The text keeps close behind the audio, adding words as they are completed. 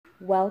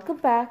Welcome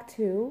back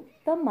to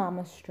the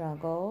Mama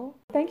Struggle.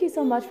 Thank you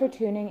so much for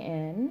tuning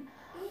in.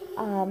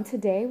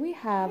 Today we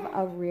have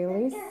a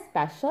really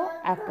special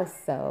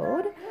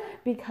episode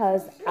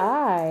because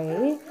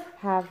I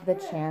have the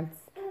chance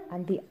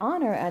and the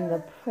honor and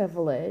the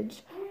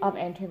privilege of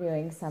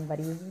interviewing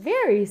somebody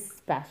very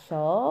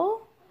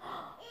special.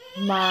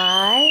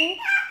 My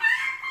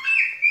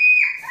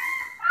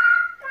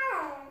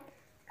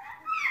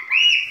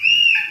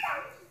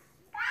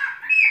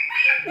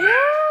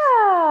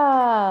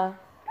Yeah,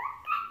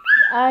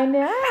 I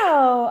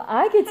know.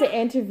 I get to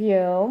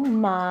interview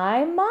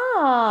my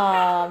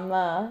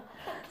mom.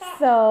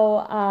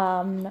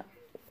 So,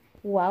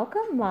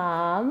 welcome,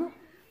 Mom.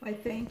 Why,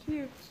 thank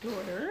you,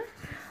 daughter.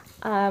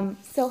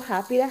 So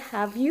happy to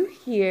have you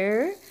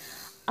here.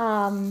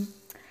 Um,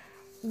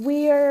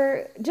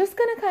 we're just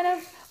gonna kind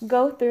of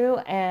go through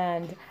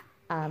and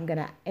I'm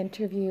gonna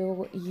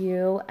interview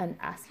you and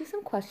ask you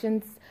some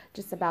questions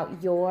just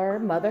about your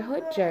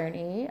motherhood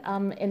journey.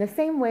 In the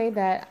same way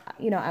that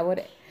I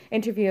would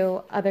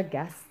interview other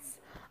guests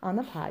on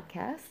the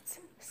podcast.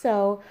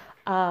 So,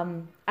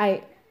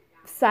 I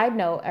side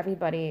note,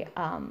 everybody.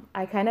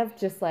 I kind of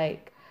just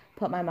like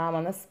put my mom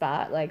on the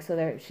spot, like so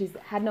there she's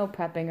had no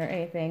prepping or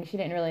anything. She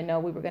didn't really know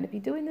we were going to be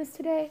doing this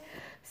today,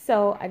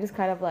 so I just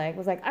kind of like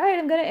was like, all right,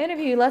 I'm going to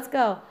interview you, let's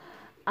go.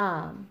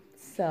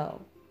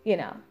 So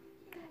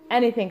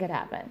anything could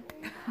happen.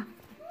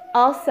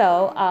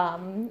 Also,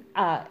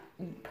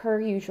 per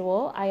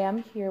usual, I am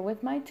here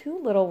with my two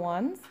little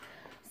ones,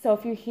 so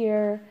if you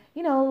hear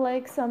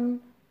like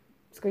some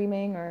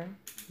screaming or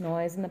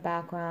noise in the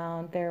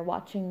background, they're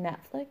watching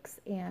Netflix,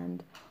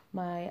 and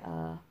my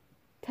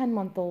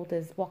 10-month-old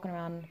is walking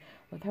around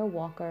with her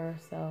walker,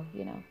 so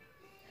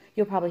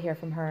you'll probably hear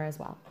from her as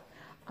well.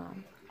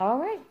 All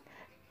right,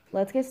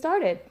 let's get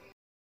started.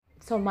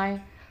 So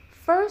my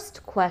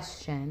first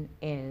question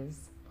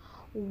is,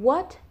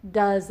 what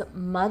does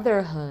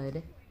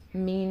motherhood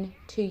mean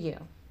to you?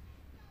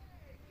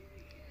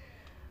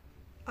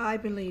 I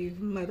believe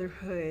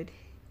motherhood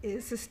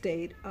is a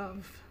state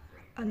of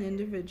an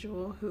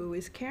individual who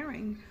is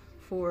caring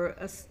for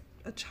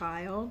a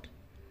child,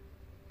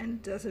 and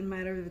it doesn't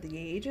matter the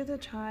age of the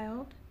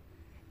child.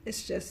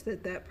 It's just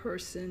that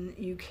person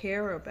you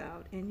care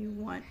about and you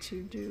want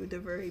to do the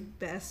very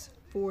best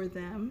for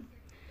them.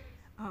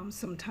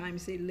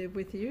 Sometimes they live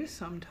with you,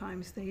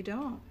 sometimes they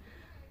don't.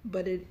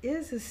 But it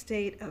is a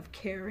state of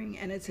caring,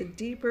 and it's a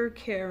deeper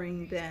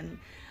caring than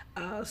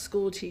a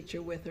school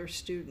teacher with her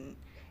student.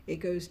 It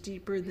goes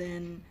deeper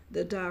than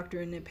the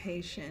doctor and the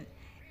patient.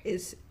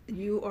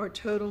 You are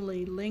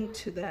totally linked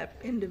to that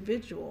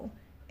individual,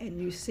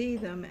 and you see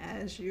them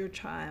as your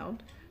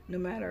child, no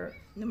matter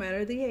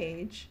the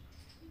age,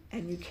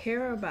 and you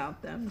care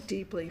about them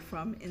deeply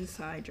from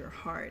inside your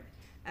heart,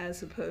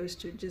 as opposed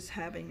to just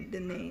having the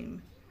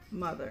name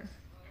mother.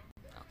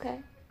 Okay,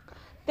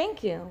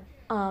 thank you.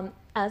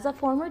 As a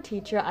former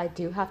teacher, I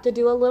do have to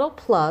do a little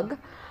plug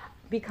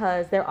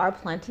because there are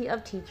plenty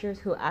of teachers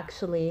who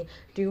actually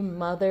do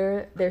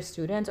mother their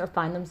students or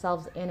find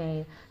themselves in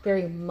a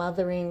very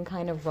mothering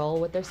kind of role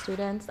with their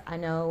students. I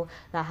know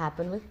that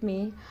happened with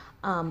me.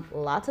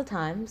 Lots of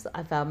times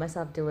I found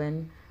myself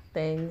doing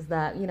things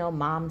that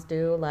moms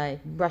do,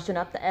 like brushing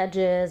up the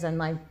edges and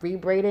like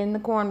rebraiding the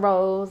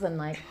cornrows and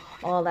like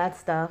all that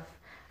stuff.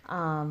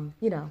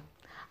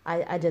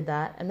 I did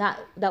that, and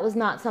that was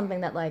not something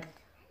that like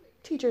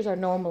teachers are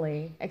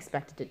normally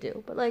expected to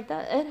do, but like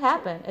that, it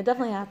happened. It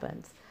definitely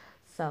happens.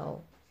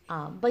 So,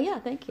 but yeah,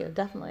 thank you.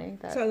 Definitely.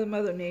 So the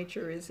mother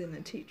nature is in the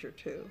teacher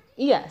too.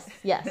 Yes,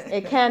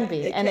 it can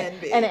be. It can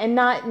be. And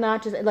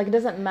not just like, it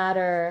doesn't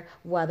matter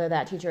whether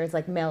that teacher is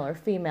like male or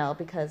female,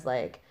 because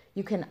like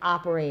you can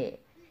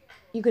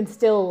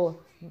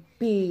still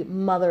be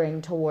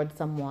mothering towards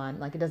someone.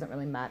 Like it doesn't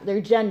really matter.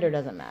 Their gender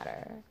doesn't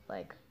matter.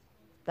 Like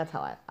that's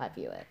how I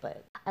view it.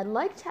 But I'd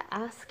like to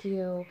ask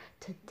you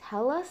to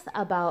tell us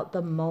about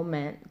the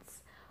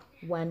moments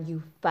when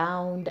you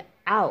found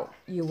out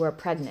you were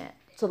pregnant.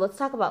 So let's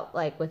talk about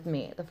like with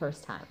me the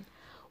first time.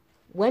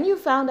 When you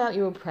found out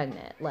you were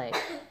pregnant, like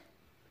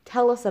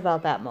tell us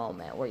about that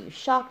moment. Were you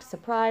shocked,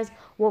 surprised?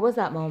 What was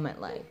that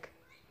moment like?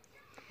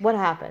 What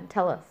happened?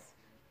 Tell us.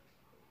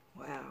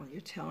 Wow,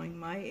 you're telling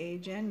my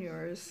age and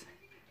yours.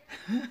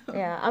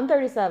 Yeah, I'm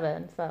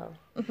 37, so.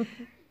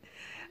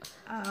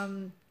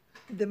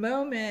 The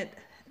moment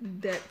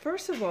that,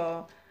 first of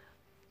all,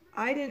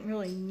 I didn't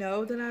really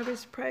know that I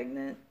was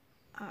pregnant.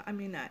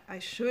 I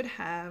should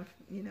have,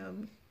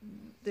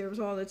 there was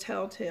all the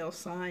telltale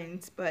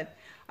signs, but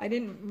I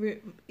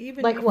didn't,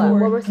 even like before,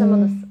 what? What were some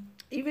of the...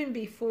 even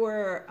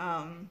before,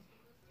 I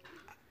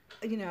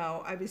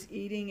was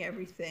eating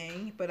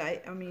everything, but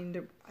I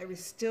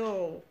was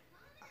still,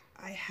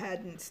 I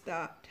hadn't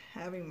stopped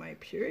having my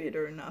period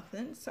or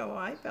nothing, so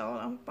I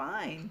felt I'm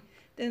fine.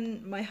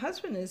 Then my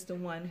husband is the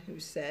one who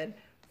said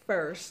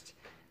first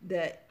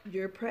that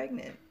you're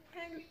pregnant.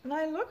 And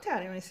I looked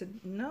at him and I said,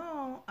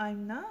 no,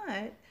 I'm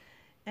not.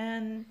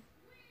 And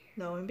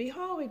lo and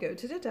behold, we go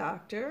to the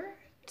doctor.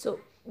 So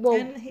Well,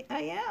 And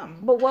I am.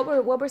 but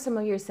what were some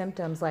of your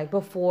symptoms like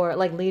before,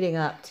 like leading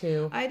up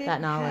to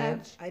that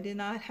knowledge? I did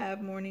not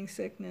have morning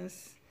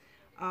sickness.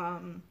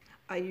 Um,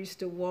 I used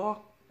to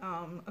walk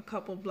a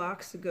couple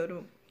blocks to go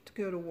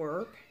to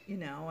work. You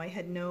know, I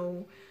had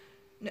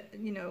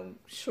you know,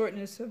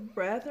 shortness of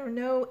breath or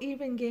no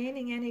even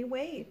gaining any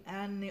weight.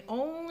 And the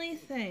only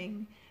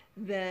thing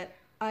that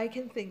I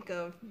can think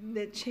of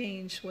that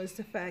changed was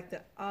the fact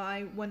that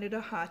I wanted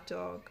a hot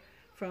dog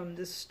from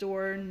the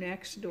store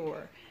next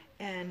door.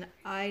 And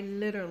I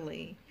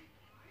literally,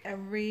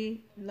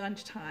 every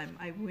lunchtime,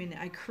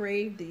 I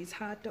craved these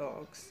hot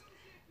dogs.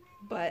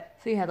 But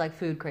So you had like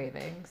food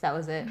cravings. That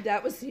was it.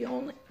 that was the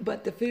only,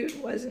 but the food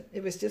wasn't,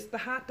 it was just the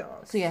hot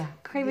dogs. So yeah,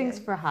 cravings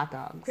Yeah, for hot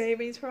dogs.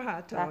 cravings for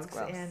hot That's dogs.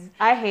 gross. And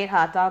I hate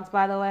hot dogs,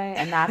 by the way,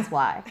 and that's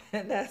why.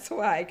 and that's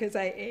why, because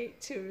I ate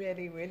too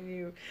many when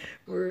you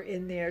were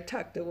in there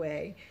tucked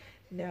away.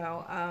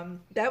 No,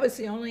 that was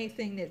the only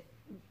thing that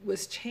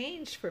was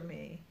changed for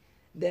me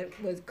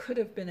that was could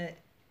have been an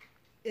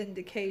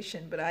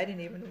indication, but I didn't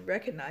even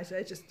recognize it.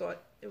 I just thought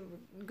it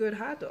were good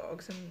hot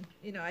dogs, and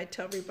you know, I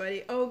tell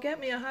everybody, "Oh, get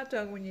me a hot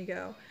dog when you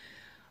go."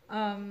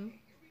 Um,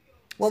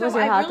 What so was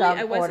your I hot really, dog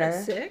I wasn't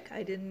order? sick.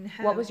 I didn't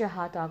have. What was your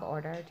hot dog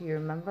order? Do you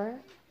remember?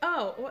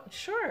 Oh, well,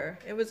 sure.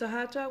 It was a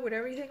hot dog with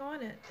everything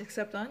on it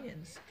except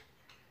onions.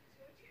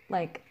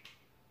 Like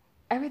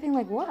everything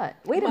like what?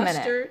 Wait a minute.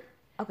 Mustard,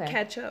 Okay.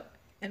 ketchup,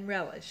 and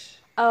relish.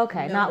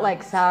 Okay, No not like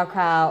onions.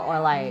 sauerkraut or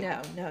like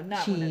No, no,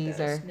 not cheese one of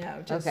those. or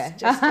No, just okay.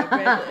 just a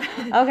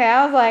regular. Okay,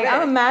 I was like, Right.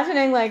 I'm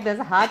imagining like this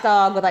hot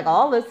dog with like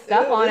all this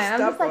stuff Ooh, on it. the And I'm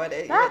just stuff like, on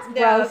it. that's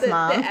No, gross, the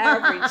mom.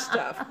 average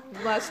stuff: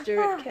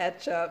 mustard,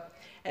 ketchup,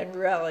 and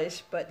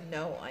relish, but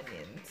no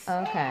onions.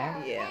 Okay.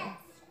 Yeah.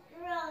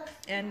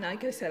 And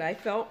like I said, I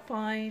felt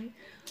fine.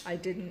 I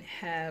didn't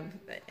have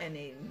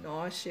any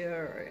nausea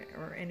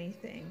or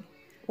anything.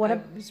 What I a,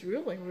 was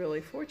really,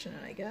 really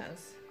fortunate, I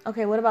guess.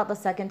 okay, what about the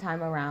second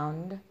time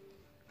around?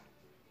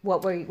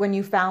 What were you, when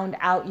you found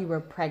out you were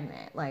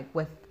pregnant, like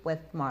with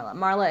Marla?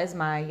 Marla is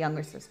my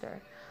younger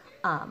sister.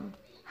 Um,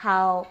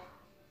 how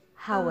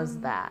was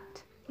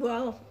that?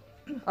 Well,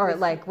 Or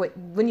like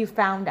when you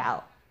found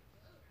out,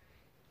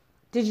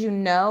 did you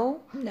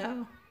know?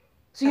 no,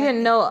 So you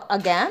didn't know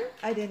again?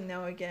 I didn't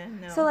know again.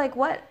 No. So like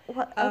what?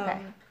 Okay.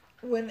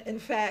 When in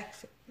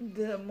fact,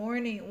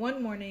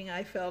 one morning,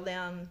 I fell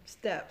down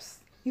steps.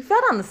 You fell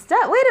down the step.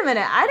 Wait a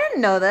minute. I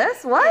didn't know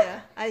this. What?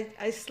 Yeah,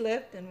 I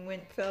slipped and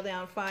fell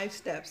down 5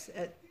 steps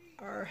at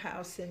our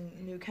house in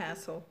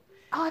Newcastle.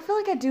 Oh, I feel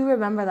like I do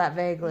remember that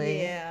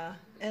vaguely. Yeah,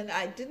 and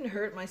I didn't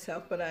hurt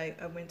myself, but I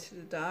went to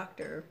the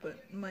doctor.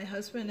 But my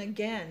husband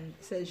again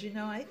says, you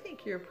know, I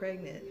think you're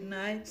pregnant. And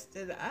I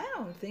said, I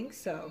don't think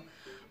so.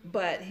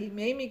 But he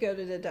made me go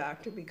to the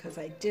doctor because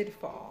I did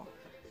fall.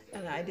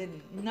 And I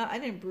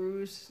didn't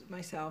bruise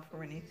myself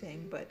or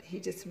anything, but he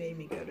just made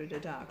me go to the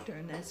doctor,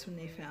 and that's when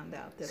they found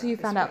out that So you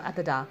found out at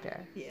the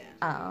doctor? Yeah.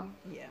 Oh.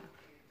 Yeah.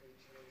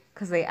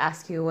 Because they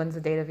ask you when's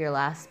the date of your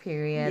last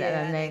period,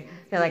 Yeah, and then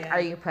they're like, yeah.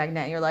 "Are you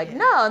pregnant?" And you're like, Yeah.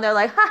 "No," and they're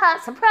like, "Haha,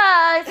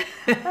 surprise!"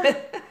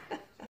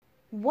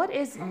 What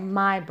is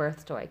my birth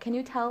story? Can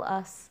you tell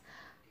us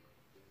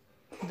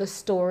the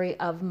story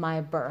of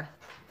my birth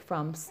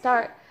from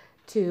start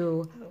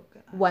to Oh,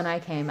 God. when I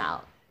came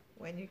out?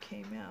 When you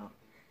came out.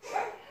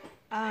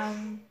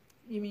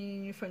 You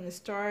mean from the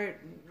start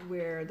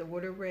where the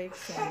water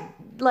breaks and...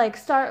 Like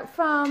start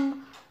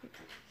from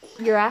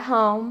you're at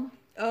home.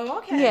 Oh,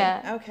 okay.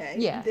 Yeah. Okay.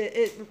 Yeah.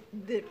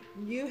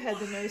 You had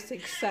the most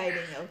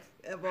exciting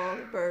of all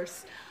the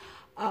births.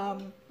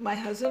 My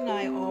husband and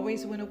I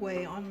always went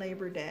away on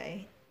Labor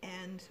Day,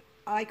 and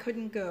I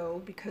couldn't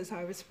go because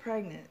I was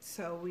pregnant,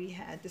 so we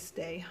had to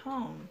stay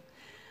home.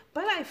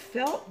 But I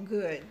felt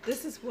good.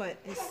 This is what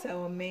is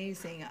so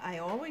amazing. I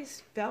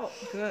always felt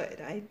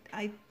good.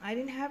 I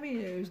didn't have any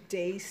of those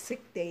days,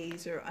 sick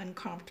days or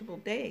uncomfortable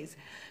days.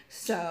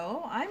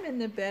 So I'm in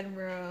the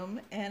bedroom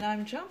and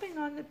I'm jumping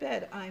on the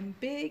bed. I'm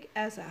big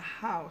as a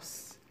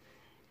house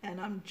and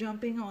I'm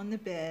jumping on the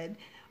bed.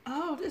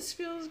 Oh, this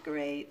feels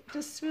great.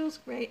 This feels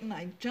great. And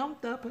I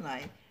jumped up and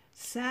I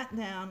sat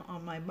down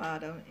on my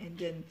bottom and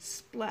then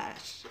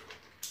splash.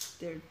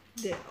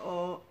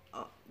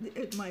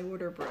 My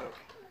water broke.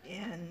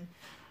 And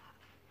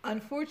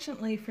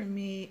unfortunately for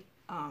me,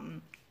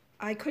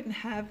 I couldn't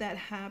have that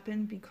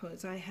happen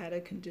because I had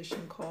a condition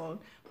called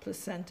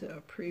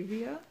placenta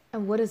previa.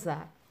 And what is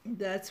that?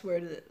 That's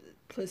where the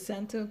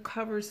placenta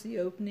covers the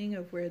opening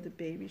of where the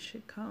baby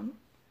should come.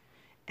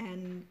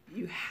 And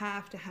you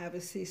have to have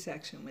a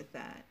C-section with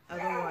that.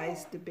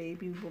 Otherwise, the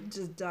baby will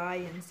just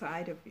die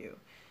inside of you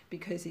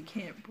because he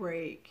can't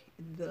break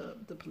the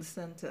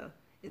placenta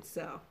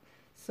itself.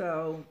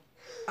 So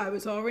I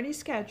was already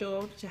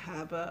scheduled to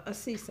have a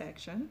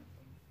C-section.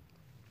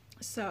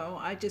 So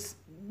I just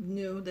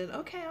knew that,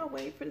 okay, I'll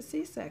wait for the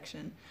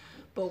C-section.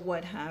 But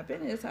what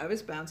happened is I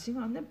was bouncing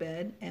on the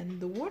bed and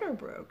the water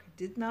broke.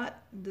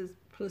 The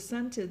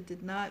placenta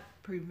did not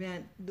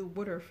prevent the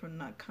water from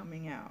not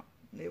coming out.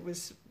 It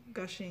was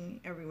gushing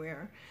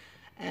everywhere.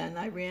 And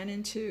I ran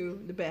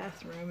into the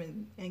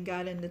bathroom and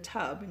got in the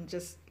tub and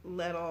just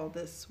let all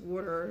this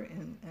water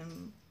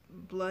and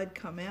blood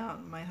come out.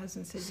 And my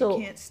husband said, "You So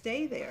can't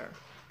stay there."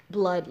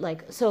 blood,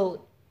 like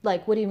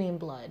what do you mean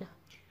blood?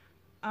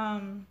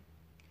 Um,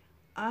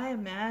 I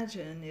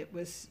imagine it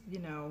was,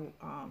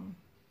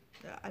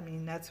 I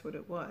mean, that's what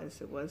it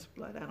was. It was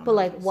blood. I don't But know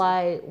if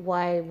like, it's a,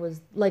 why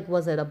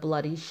was it a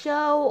bloody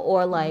show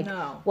or like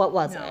no, what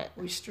was no. it?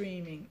 We're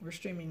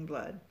streaming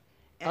blood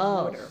and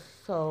Oh, water,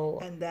 so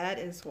and that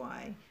is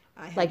why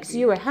I had like to so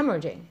you were be.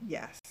 hemorrhaging.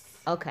 Yes.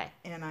 Okay.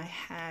 And I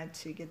had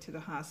to get to the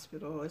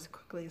hospital as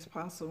quickly as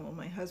possible.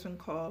 My husband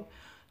called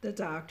the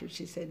doctor.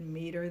 She said,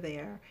 meet her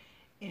there.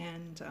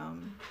 And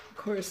of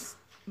course,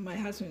 my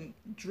husband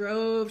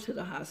drove to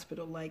the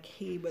hospital like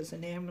he was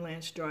an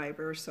ambulance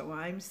driver. So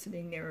I'm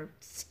sitting there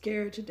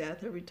scared to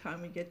death every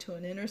time we get to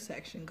an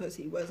intersection because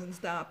he wasn't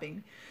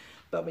stopping.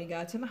 But we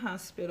got to the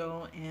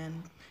hospital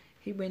and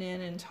he went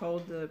in and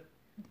told the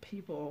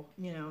people,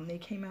 and they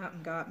came out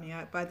and got me.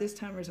 By this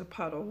time, there's a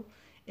puddle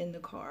in the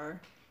car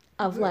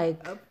Of where,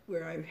 like up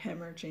where I'm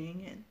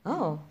hemorrhaging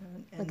oh,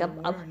 and like the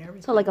water and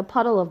everything. so like a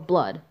puddle of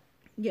blood.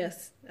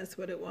 Yes, that's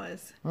what it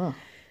was. Oh.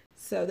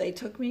 So they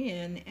took me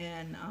in,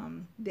 and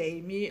they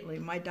immediately,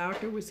 my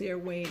doctor was there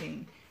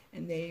waiting,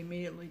 and they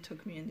immediately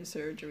took me into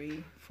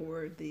surgery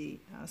for the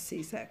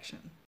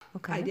C-section.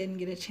 Okay. I didn't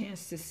get a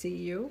chance to see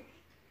you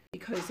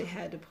because they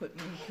had to put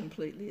me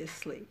completely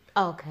asleep.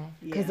 Okay.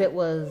 Because Yeah. it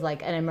was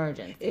like an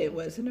emergency. It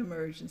was an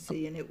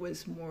emergency, and it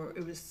was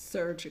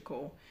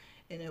surgical,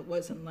 and it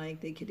wasn't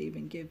like they could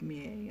even give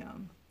me a,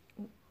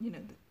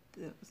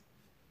 the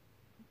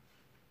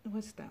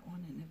what's that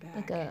one in the back?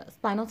 Like a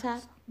spinal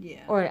tap?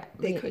 Yeah. Or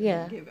They couldn't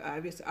yeah. give. I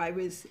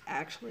was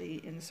actually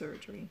in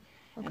surgery,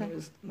 and Okay. it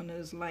was one of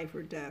those life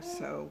or death.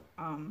 So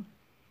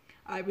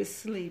I was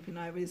asleep, and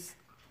I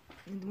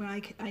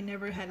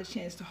never had a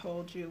chance to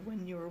hold you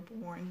when you were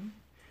born.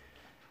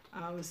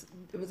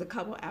 It was a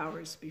couple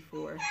hours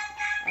before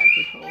I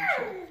could hold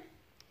you.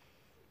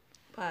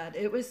 But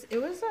it was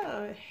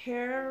a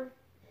hair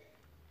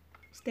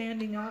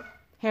standing up,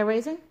 Hair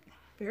raising?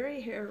 very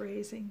hair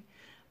raising,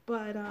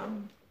 but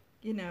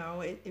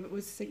it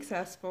was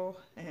successful,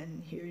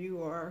 and here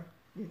you are,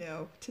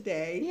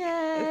 today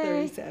at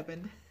Yay.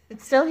 37.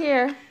 Still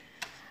here.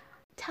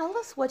 Tell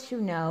us what you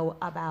know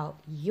about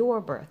your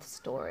birth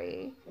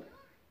story.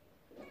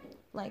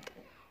 Like,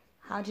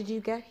 how did you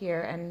get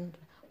here and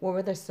what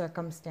were the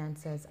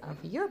circumstances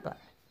of your birth?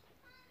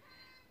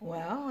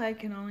 Well, I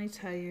can only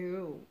tell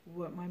you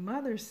what my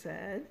mother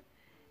said,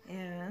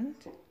 and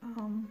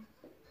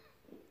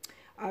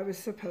I was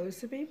supposed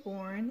to be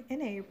born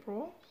in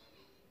April,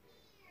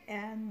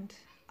 and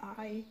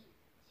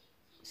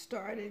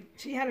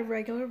she had a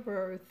regular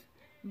birth,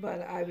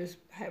 but I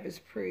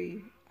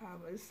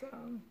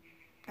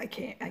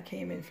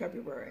came in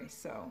February,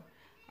 so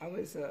I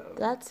was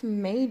That's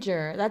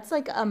major. That's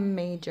like a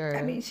major.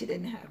 I mean, she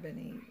didn't have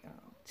any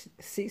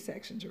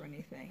C-sections or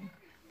anything,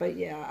 but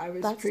yeah, I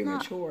was that's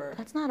premature.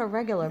 That's not a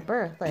regular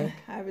birth. Like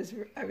I was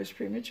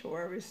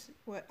premature. I was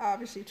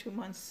obviously 2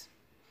 months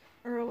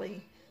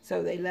early,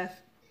 so they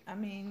left. I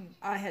mean,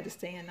 I had to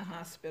stay in the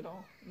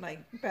hospital. Like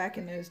back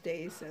in those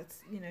days, that's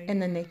in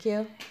the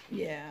NICU.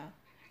 yeah.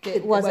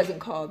 It wasn't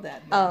called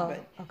that then, Oh,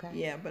 but okay.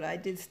 yeah, but I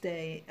did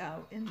stay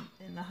in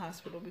the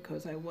hospital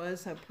because I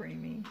was a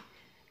preemie,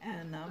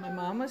 and my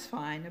mom was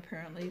fine.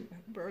 Apparently,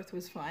 birth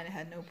was fine. I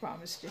had no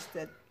problems. Just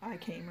that I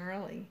came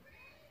early.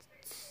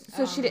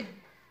 So she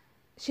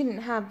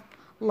didn't have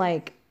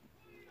like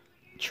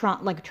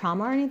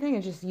trauma or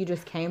anything. You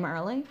just came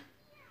early.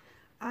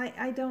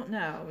 I don't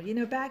know.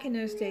 Back in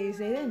those days,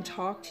 they didn't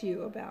talk to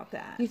you about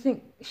that. You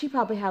think she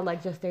probably had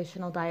like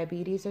gestational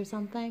diabetes or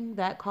something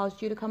that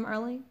caused you to come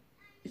early?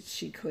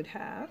 She could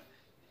have.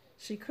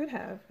 She could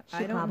have. She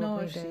I don't know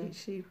probably if did.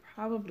 she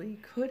probably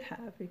could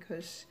have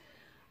because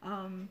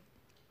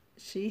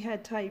she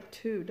had type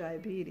 2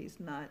 diabetes,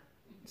 not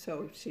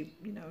so she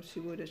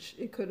would have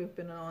it could have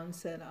been an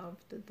onset of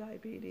the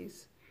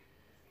diabetes.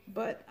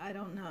 But I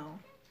don't know.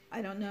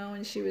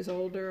 And she was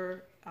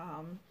older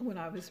when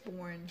I was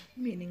born,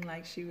 meaning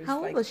like she was How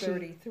old like was she?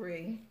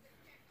 33.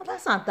 Well,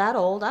 that's not that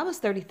old. I was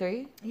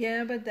 33.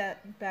 Yeah, but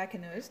that back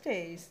in those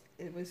days,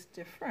 it was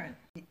different.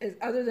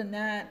 Other than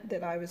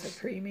that I was a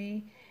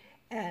preemie,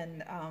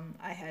 and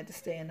I had to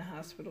stay in the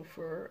hospital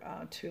for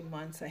 2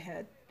 months. I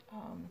had,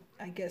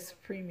 I guess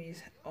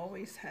preemies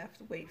always have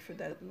to wait for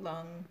that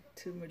lung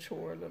to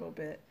mature a little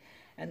bit,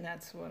 and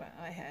that's what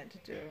I had to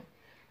do.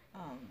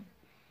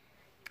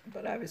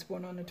 But I was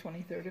born on the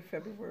 23rd of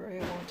February.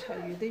 I won't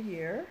tell you the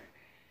year,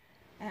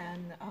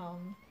 and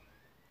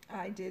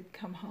I did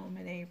come home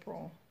in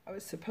April. I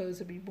was supposed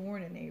to be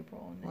born in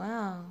April. And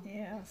Wow.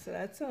 yeah, so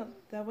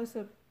that was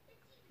a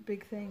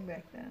big thing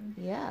back then.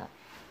 Yeah.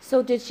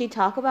 So did she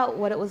talk about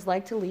what it was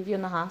like to leave you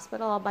in the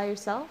hospital all by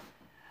yourself?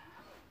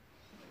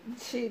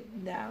 She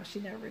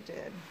never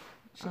did.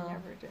 She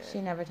never did.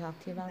 She never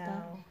talked to you about that?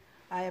 No.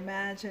 I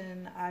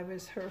imagine I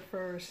was her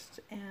first,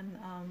 and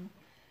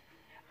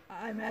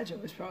I imagine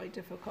it was probably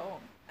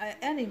difficult.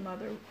 Any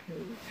mother who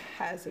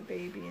has a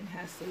baby and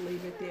has to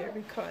leave it there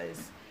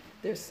because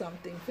there's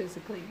something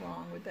physically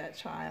wrong with that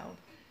child,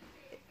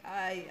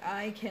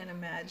 I can't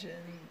imagine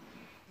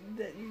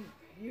that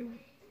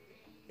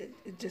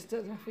it just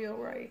doesn't feel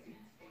right.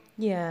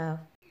 Yeah.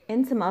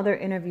 In some other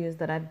interviews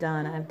that I've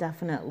done, I've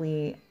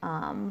definitely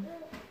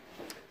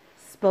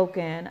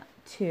spoken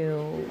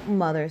to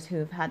mothers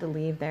who've had to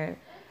leave their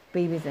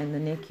babies in the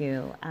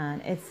NICU,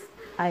 and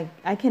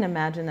I can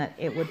imagine that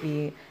it would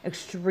be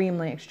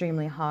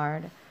extremely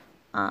hard.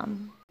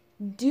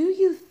 Do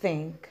you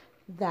think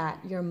that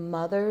your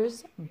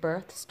mother's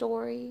birth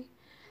story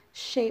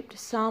shaped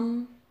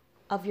some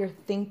of your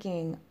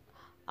thinking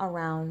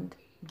around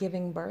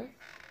giving birth?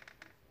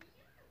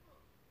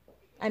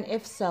 And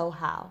if so,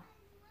 how?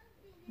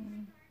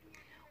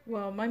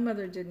 Well, my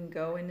mother didn't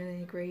go into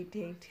any great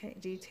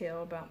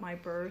detail about my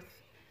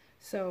birth,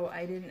 so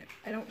I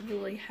don't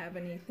really have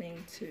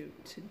anything to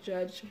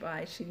judge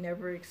by. She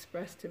never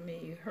expressed to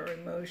me her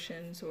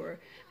emotions or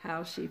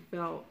how she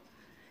felt.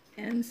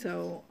 And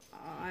so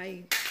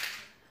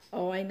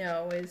all I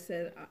know is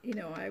that,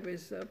 I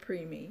was a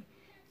preemie.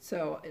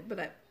 So,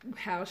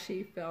 how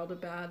she felt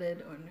about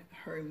it and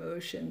her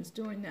emotions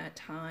during that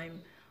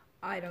time,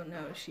 I don't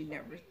know. She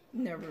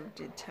never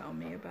did tell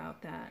me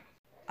about that.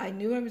 I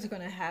knew I was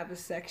going to have a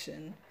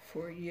section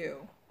for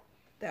you.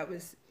 That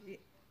was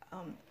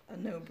a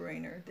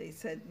no-brainer. They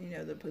said,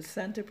 the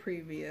placenta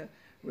previa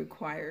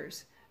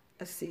requires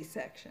a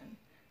C-section.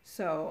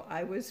 So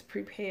I was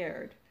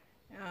prepared.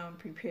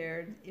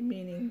 Prepared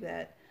meaning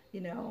that,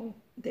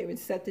 they would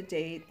set the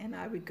date and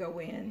I would go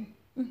in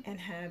and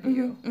have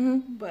you.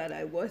 But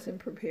I wasn't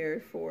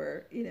prepared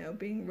for,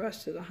 being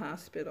rushed to the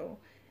hospital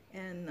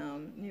and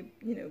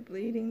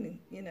bleeding,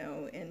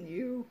 and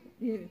you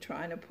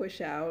trying to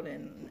push out,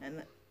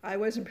 and I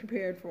wasn't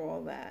prepared for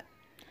all that.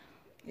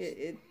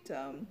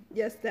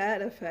 Yes,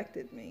 that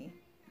affected me.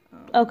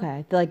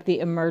 Okay, like the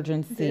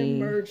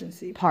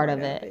emergency part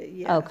of it.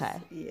 Yes, Okay.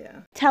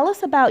 Yeah. Tell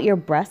us about your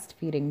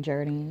breastfeeding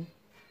journey.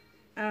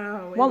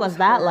 Oh, What was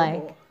that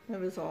horrible. like? It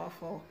was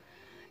awful.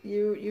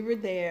 You were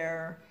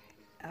there.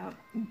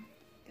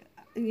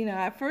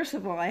 First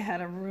of all, I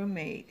had a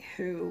roommate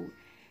who,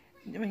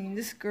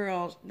 this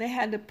girl, they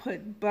had to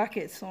put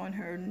buckets on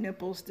her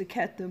nipples to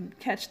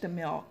catch the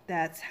milk.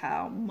 That's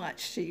how much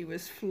she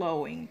was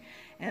flowing.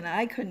 And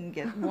I couldn't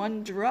get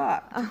one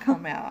drop to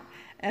come out.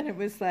 And it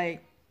was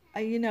like,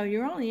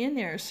 you're only in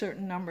there a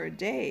certain number of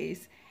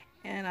days.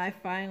 And I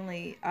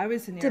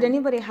was in there. Did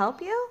anybody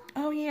help you?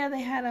 Oh yeah,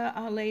 they had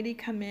a lady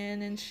come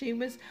in, and she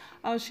was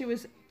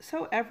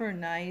so ever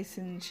nice,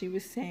 and she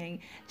was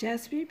saying,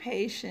 just be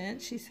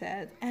patient, she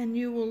said, and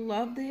you will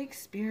love the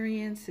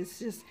experience. It's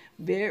just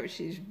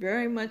she's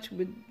very much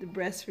with the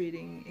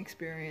breastfeeding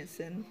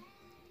experience. And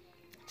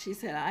she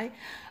said,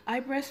 I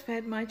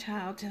breastfed my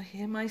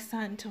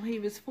son till he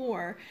was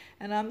 4,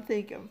 and I'm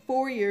thinking,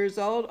 4 years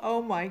old?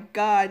 Oh my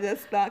God,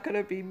 that's not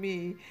gonna be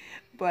me.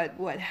 But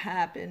what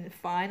happened,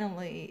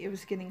 finally, it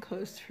was getting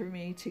close for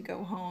me to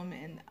go home,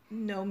 and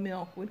no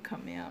milk would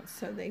come out.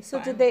 So they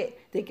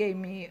gave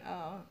me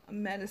a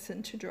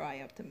medicine to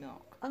dry up the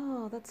milk.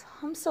 Oh,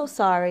 I'm so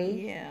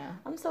sorry. Yeah.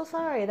 I'm so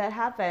sorry that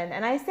happened.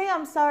 And I say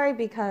I'm sorry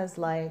because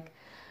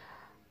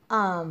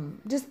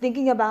just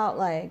thinking about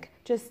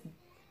just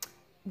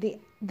the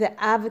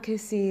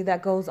advocacy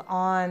that goes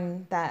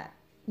on that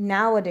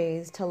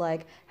nowadays to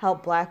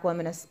help Black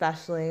women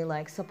especially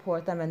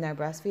support them in their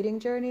breastfeeding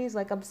journeys.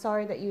 I'm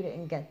sorry that you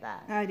didn't get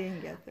that. I didn't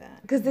get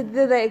that. Because did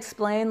they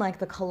explain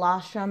the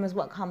colostrum is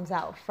what comes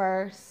out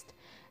first?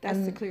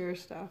 That's the clear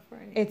stuff,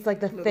 right? It's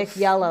the thick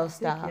yellow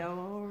stuff. Thick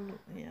yellow,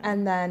 yeah.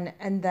 And then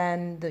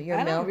your milk.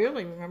 I don't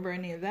really remember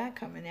any of that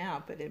coming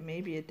out, but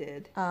maybe it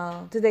did.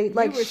 Oh, did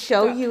they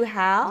show you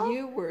how?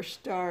 You were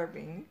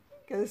starving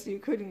because you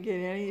couldn't get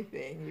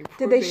anything.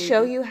 Did they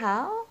show you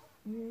how?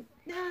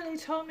 No, they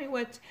told me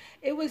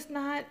it was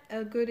not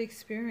a good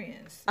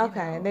experience.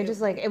 Okay, they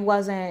just it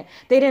wasn't.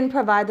 They didn't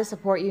provide the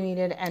support you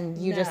needed, and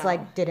you just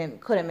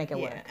couldn't make it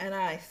work. Yeah, and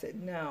I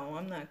said, no,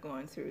 I'm not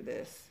going through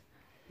this.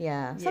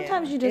 Yeah,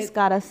 sometimes you just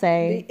gotta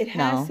say it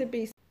has to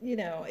be.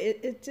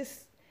 It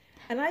just,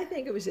 and I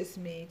think it was just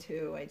me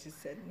too. I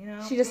just said,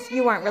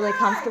 you weren't really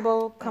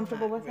comfortable I'm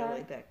not with her.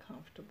 Really that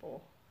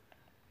comfortable.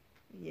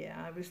 Yeah,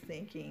 I was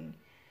thinking,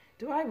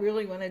 do I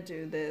really want to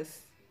do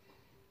this?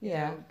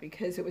 Yeah.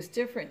 Because it was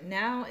different.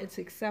 Now it's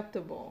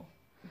acceptable.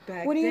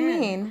 Back what do you then,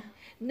 mean?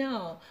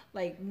 No,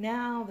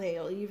 now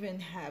they'll even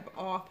have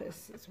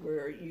offices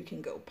where you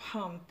can go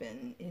pump,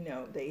 and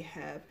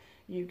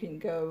you can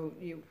go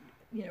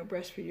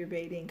breastfeed your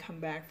baby and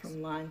come back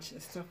from lunch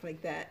and stuff like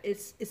that.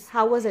 It's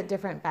How was it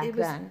different back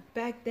then?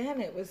 Back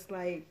then it was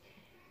they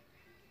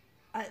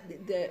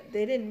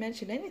didn't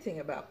mention anything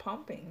about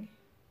pumping.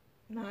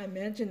 No, I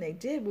imagine they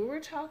did. We were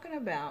talking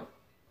about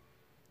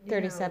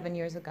 37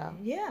 years ago.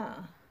 Yeah.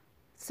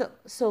 So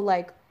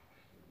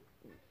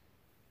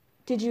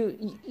did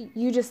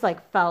you just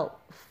felt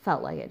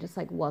like it just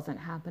wasn't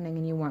happening,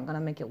 and you weren't gonna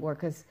make it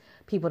work because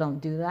people don't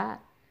do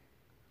that?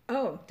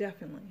 Oh,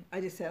 definitely.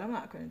 I just said, I'm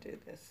not going to do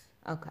this.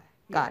 Okay,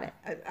 got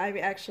Yeah, it. I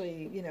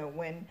actually,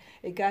 when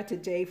it got to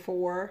day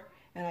 4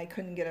 and I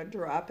couldn't get a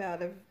drop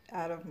out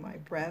of my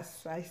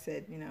breasts, I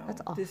said,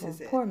 That's this awful.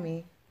 is it. Poor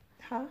me.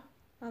 Huh?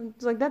 I'm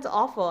just like, that's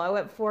awful. I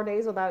went 4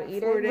 days without 4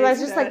 eating. Was days I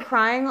just like without.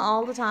 crying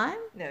all the time?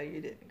 No,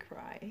 you didn't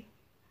cry.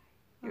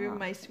 You were Oh,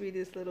 my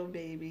sweetest little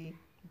baby.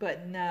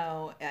 But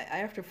no,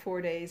 after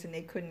 4 days and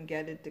they couldn't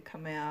get it to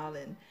come out,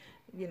 and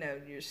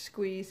you're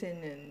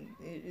squeezing,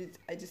 and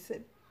I just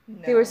said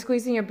they were no.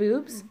 squeezing your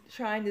boobs?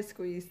 Trying to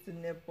squeeze the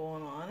nipple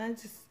and on.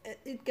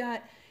 It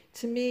got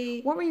to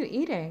me. What were you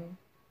eating?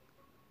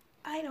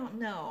 I don't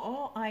know.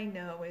 All I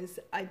know is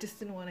I just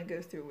didn't want to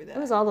go through with It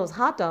was that. all those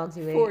hot dogs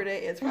you ate. 4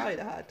 days. It's probably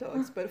the hot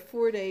dogs, but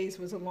 4 days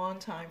was a long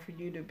time for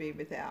you to be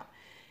without.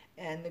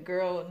 And the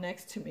girl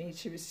next to me,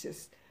 she was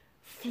just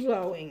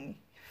flowing,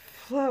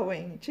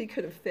 flowing. She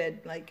could have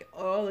fed like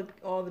all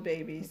the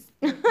babies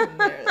in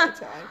there at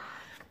the time.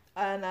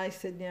 And I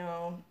said,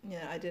 no,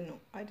 I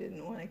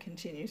didn't want to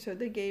continue. So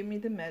they gave me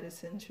the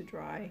medicine to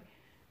dry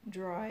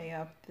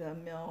up the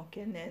milk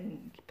and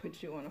then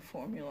put you on a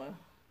formula.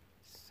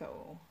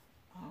 So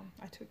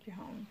I took you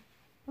home.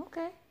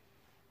 Okay.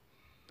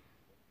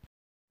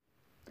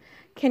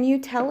 Can you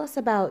tell us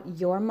about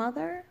your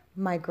mother,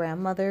 my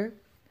grandmother,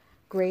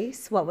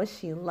 Grace? What was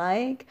she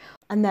like?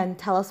 And then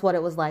tell us what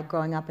it was like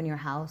growing up in your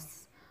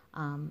house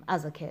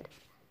as a kid.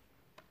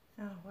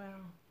 Oh,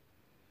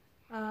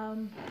 wow.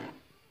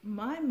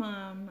 My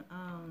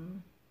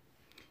mom,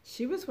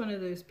 she was one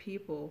of those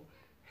people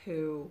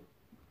who,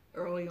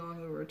 early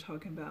on, we were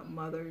talking about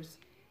mothers.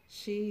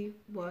 She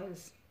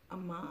was a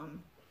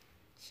mom.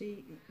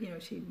 She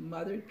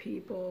mothered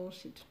people.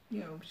 She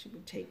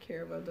would take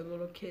care of other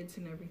little kids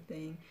and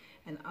everything.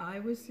 And I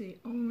was the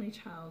only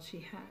child she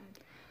had.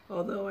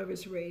 Although I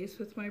was raised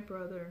with my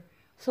brother.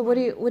 So what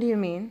do you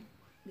mean?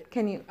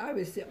 Can you? I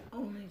was the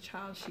only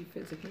child she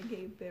physically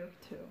gave birth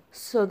to.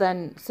 So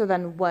then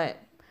what?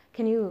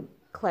 Can you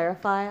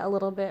clarify a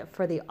little bit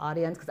for the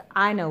audience? Because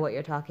I know what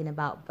you're talking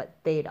about, but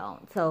they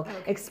don't. So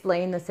Okay.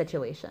 explain the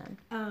situation.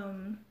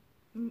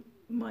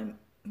 My,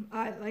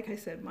 like I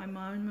said, my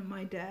mom and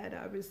my dad,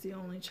 I was the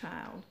only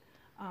child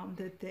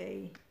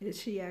that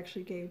she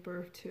actually gave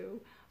birth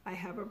to. I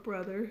have a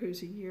brother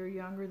who's a year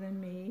younger than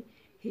me.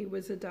 He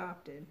was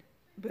adopted,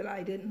 but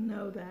I didn't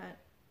know that.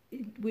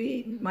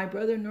 My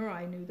brother nor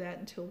I knew that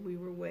until we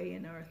were way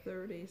in our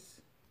 30s.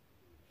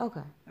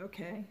 Okay.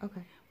 Okay.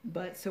 Okay.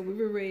 But so we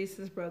were raised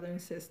as brother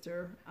and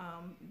sister.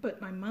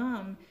 But my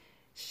mom,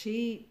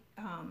 she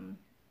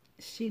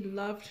she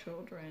loved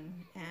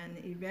children,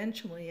 and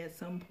eventually, at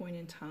some point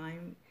in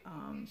time,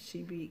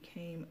 she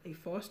became a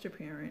foster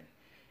parent,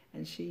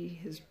 and she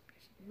has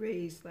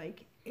raised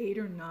like 8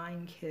 or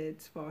 9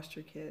 kids,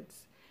 foster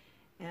kids,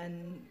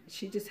 and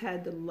she just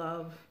had the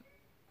love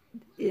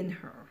in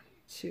her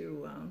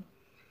to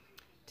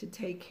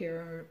take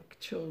care of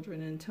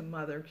children and to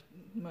mother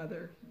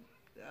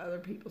other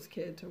people's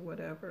kids or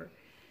whatever.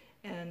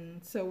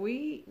 And so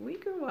we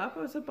grew up. It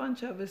was a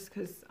bunch of us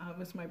because it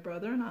was my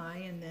brother and I,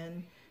 and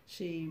then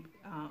she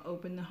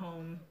opened the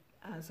home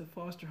as a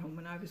foster home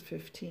when I was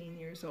 15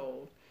 years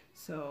old.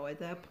 So at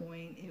that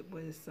point, it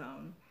was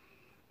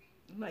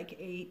like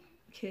 8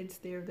 kids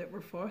there that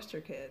were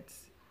foster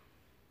kids.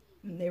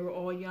 And they were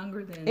all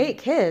younger than 8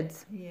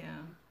 kids. Yeah,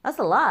 That's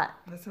a lot.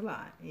 that's a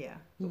lot. Yeah,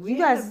 but You we had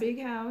guys- a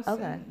big house.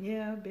 Okay. And,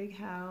 yeah, big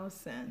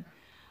house, and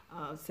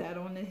sat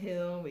on the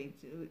hill.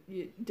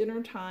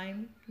 Dinner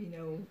time.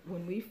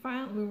 When we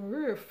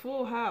were a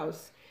full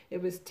house, it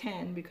was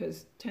 10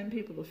 because 10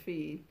 people to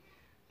feed,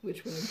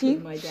 which would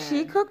include my dad.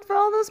 She cooked for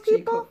all those She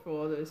people? cooked for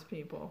all those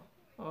people,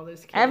 all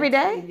those kids. Every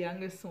day? The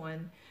youngest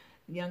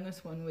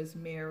one was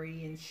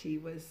Mary, and she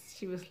was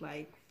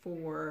like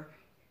 4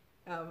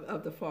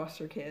 of the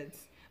foster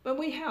kids. But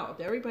we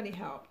helped. Everybody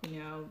helped.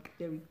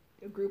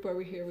 A group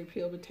over here would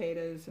peel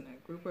potatoes, and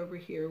a group over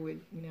here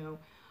would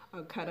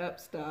cut up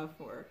stuff.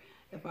 Or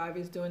if I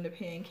was doing the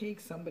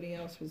pancakes, somebody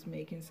else was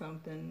making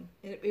something.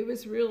 It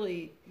was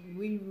really,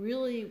 we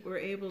really were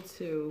able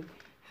to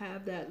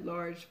have that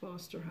large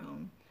foster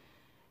home.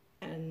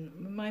 And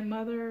my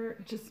mother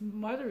just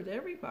mothered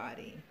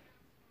everybody.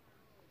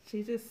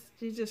 She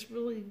just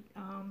really,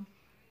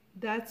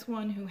 that's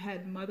one who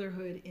had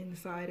motherhood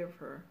inside of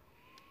her.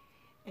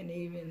 And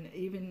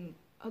even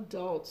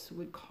adults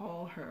would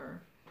call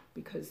her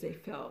because they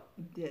felt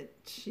that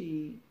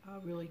she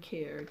really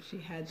cared. She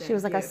had that. She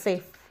was like gift.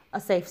 a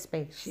safe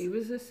space. She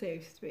was a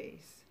safe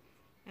space,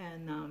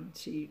 and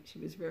she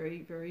was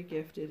very, very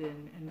gifted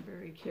and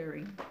very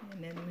caring.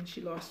 And then when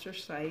she lost her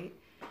sight,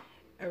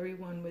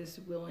 everyone was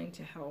willing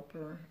to help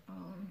her.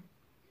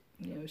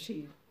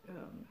 She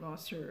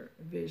lost her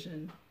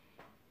vision,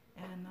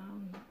 and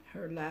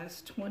her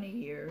last 20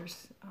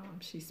 years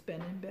she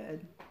spent in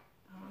bed.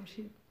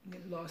 She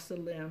lost a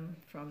limb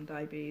from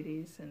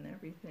diabetes and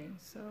everything.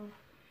 So,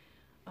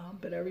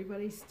 but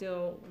everybody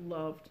still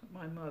loved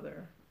my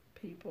mother.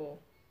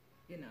 People,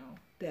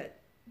 that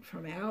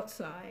from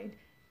outside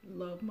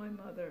loved my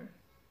mother.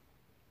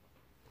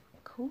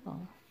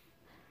 Cool.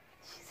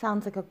 She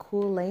sounds like a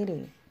cool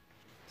lady.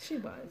 She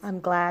was. I'm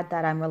glad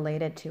that I'm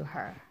related to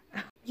her.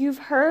 You've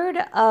heard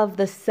of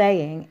the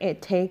saying,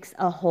 it takes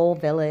a whole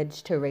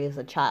village to raise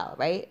a child,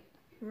 right?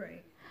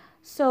 Right.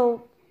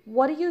 So,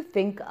 what do you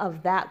think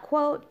of that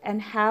quote,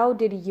 and how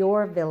did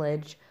your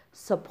village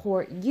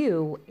support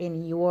you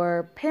in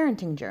your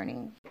parenting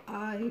journey?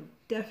 I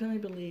definitely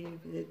believe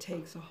it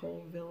takes a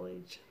whole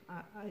village.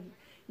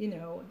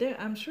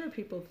 I'm sure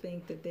people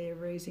think that they are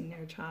raising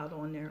their child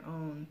on their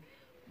own,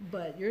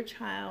 but your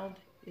child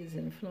is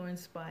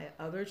influenced by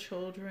other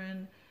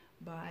children,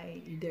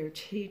 by their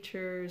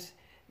teachers.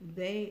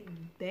 They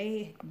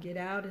they get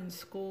out in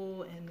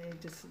school and they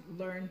just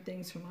learn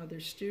things from other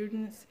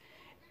students,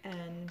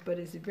 and but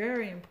it's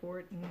very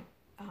important.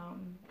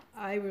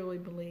 I really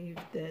believe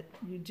that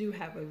you do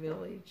have a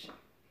village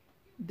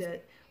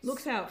that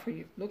looks out for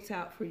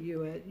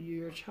you at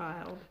your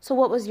child. So,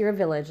 what was your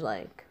village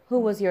like? Who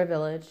was your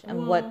village,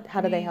 and Well, how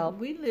did they help?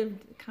 we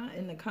lived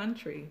in the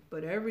country,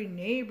 but every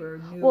neighbor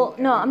knew Well,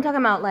 no, I'm everybody.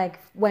 talking about like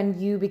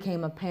when you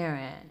became a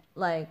parent,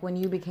 like when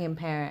you became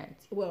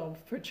parents. Well,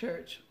 for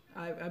church,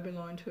 I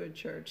belonged to a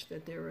church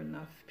that there were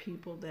enough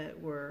people that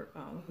were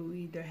who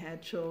either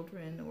had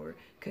children or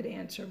could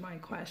answer my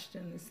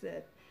questions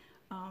that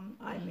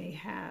I may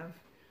have.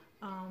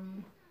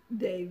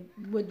 They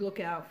would look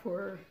out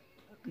for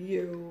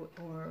you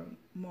or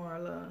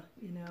Marla.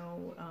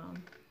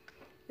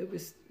 It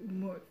was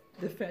more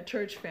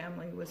church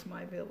family was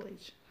my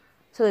village.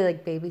 So they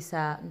like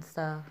babysat and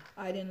stuff.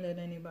 I didn't let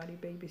anybody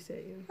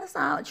babysit you. That's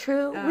not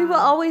true. We would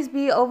always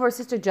be over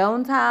Sister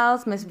Jones'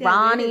 house, Miss Yeah,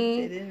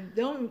 Ronnie. they didn't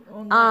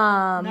don't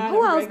not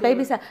Who a else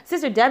regular. babysat?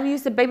 Sister Debbie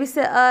used to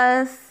babysit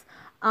us.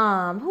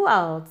 Who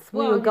else? We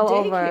Well, would go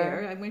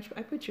daycare. over.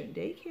 I put you in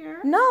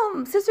daycare.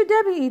 No, Sister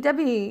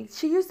Debbie,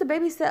 she used to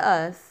babysit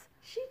us.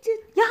 She did.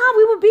 Yeah,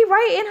 we would be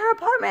right in her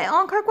apartment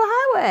on Kirkwood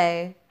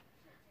Highway.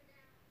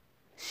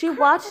 She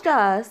watched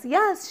us.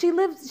 Yes, she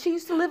lived. She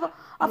used to live off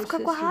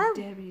Kirkwood Sister Highway.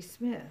 Debbie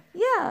Smith.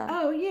 Yeah.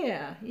 Oh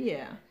yeah,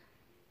 yeah,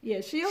 yeah.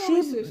 She She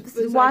always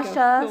was watched like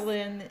us.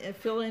 A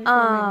fill in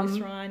for Miss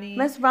Ronnie.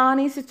 Miss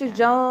Ronnie, Sister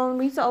Joan.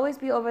 We used to always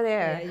be over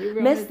there. Yeah, you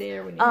were over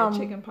there when you had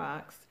chicken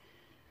pox.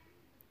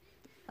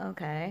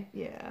 Okay.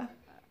 Yeah.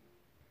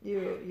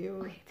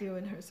 You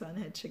and her son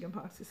had chicken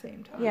pox the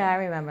same time. Yeah, I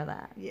remember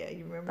that. Yeah,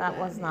 you remember That that.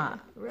 was not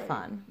Right.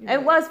 fun. You're It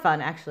right. was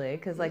fun actually,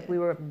 because like Yeah. we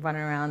were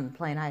running around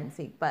playing hide and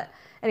seek. But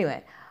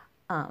anyway,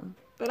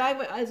 But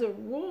as a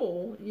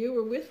rule, you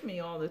were with me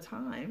all the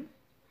time,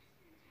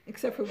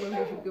 except for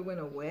when we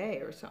went away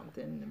or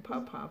something, and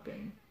Pop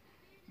and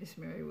Miss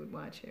Mary would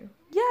watch you.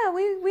 yeah,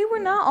 we were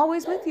not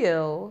always with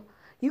you.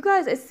 You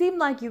guys, it seemed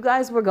like you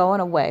guys were going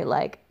away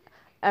like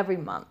every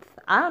month.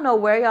 I don't know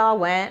where y'all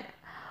went,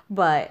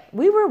 but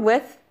we were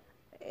with.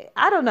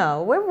 I don't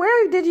know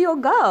where did you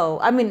go?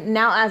 I mean,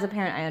 now as a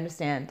parent, I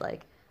understand.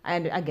 Like, I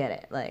get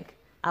it. Like,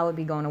 I would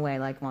be going away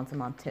like once a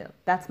month too.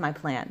 That's my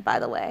plan, by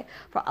the way,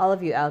 for all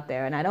of you out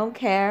there. And I don't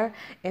care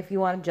if you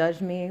want to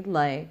judge me.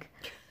 Like,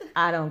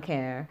 I don't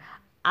care.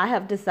 I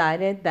have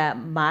decided that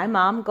my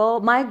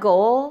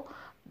goal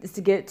is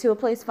to get to a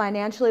place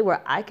financially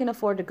where I can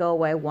afford to go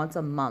away once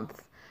a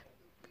month.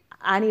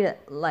 I need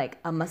like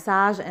a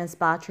massage and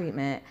spa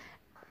treatment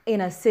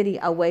in a city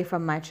away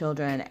from my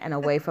children and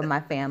away from my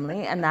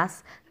family, and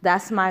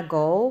that's my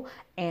goal.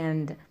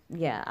 And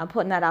yeah, I'm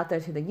putting that out there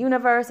to the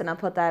universe, and I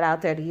put that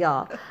out there to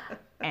y'all.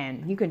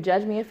 And you can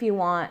judge me if you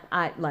want.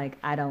 I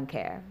don't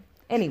care.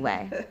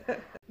 Anyway,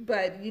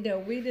 But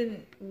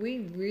we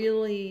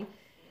really.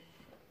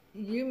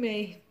 You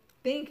may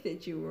think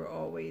that you were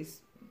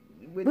always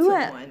with We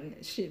went-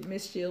 someone.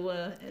 Miss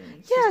Sheila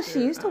and Yeah, Sister,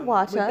 she used to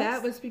watch but us.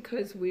 that was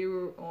because we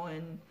were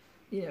on.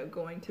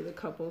 Going to the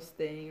couples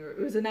thing, or it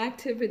was an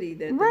activity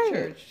that the Right.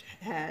 church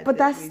had. But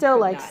that that's we still, could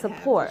like, not have the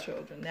support.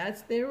 children.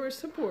 They were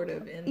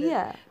supportive, and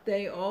Yeah.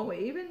 they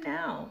always. Even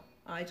now,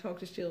 I talked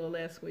to Sheila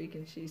last week,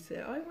 and she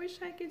said, "I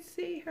wish I could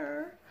see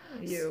her."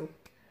 You.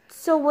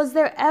 so was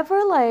there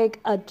ever like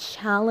a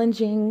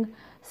challenging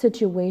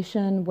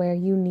situation where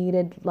you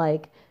needed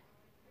like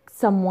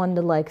someone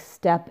to like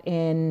step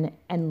in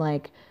and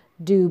like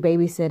do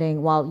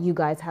babysitting while you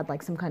guys had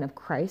like some kind of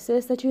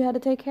crisis that you had to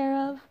take care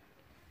of?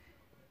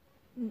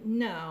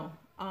 No.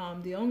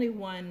 The only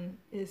one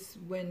is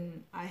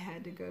when I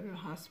had to go to the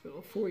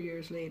hospital. 4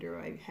 years later,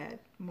 I had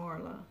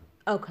Marla,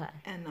 Okay.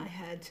 and I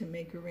had to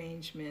make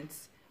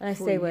arrangements. And I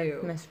for stay you,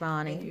 with Miss And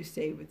Ronnie. you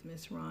stay with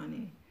Miss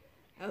Ronnie.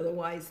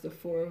 Otherwise, the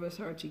four of us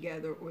are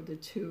together, or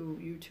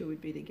you two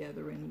would be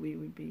together, and we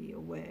would be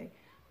away.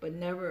 But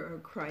never a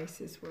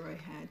crisis where I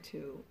had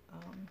to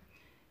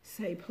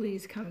say,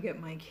 "Please come get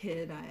my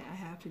kid. I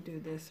have to do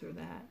this or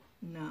that."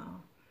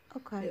 No.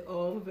 Okay.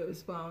 All of it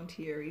was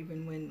volunteer.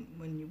 Even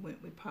when you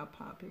went with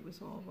Pop, it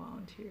was all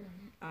volunteer.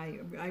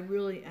 I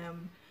really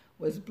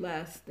was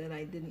blessed that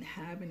I didn't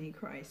have any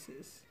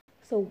crisis.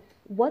 So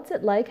what's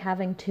it like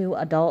having two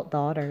adult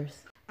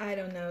daughters? I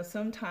don't know.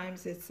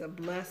 Sometimes it's a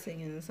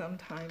blessing, and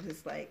sometimes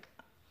it's like,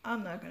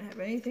 I'm not going to have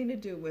anything to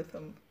do with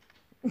them.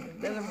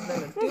 Let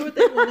them do what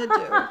they want to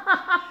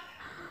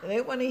do. They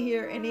want to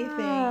hear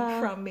anything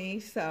from me,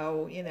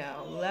 so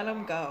let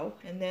them go.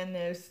 And then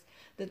there's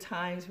the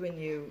times when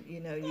you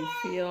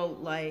feel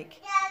like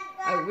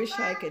I wish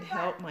I could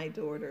help my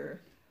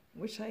daughter.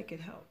 Wish I could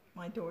help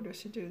my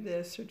daughters to do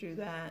this or do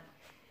that.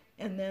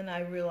 And then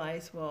I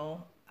realized,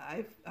 well,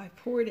 I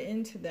poured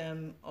into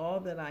them all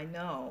that I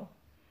know,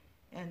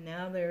 and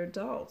now they're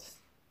adults.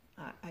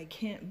 I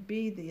can't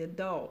be the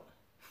adult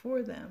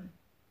for them.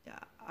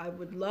 I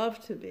would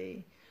love to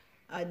be.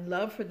 I'd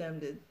love for them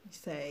to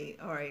say,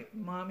 all right,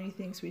 mommy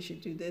thinks we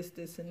should do this,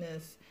 this, and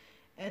this,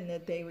 and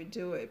that they would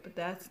do it. But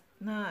that's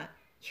not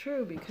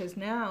true because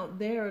now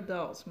they're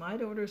adults. My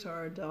daughters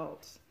are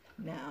adults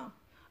now.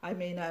 I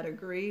may not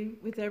agree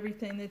with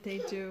everything that they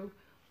do,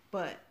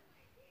 but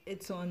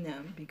it's on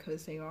them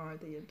because they are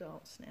the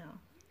adults now.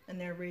 And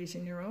they're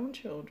raising their own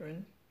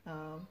children.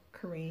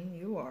 Corrine,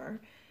 you are.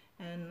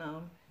 And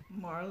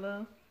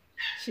Marla,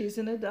 she's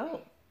an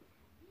adult.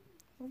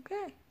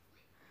 Okay.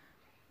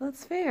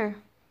 That's fair.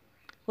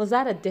 Was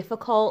that a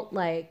difficult,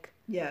 like...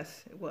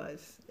 Yes, it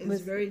was.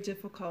 It's very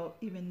difficult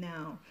even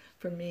now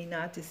for me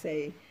not to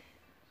say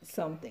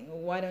something. Well,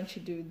 why don't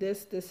you do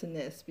this, this, and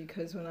this?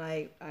 Because when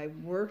I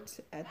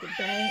worked at the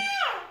bank,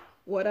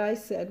 what I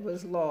said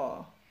was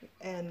law.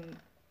 And,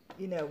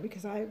 you know,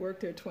 because I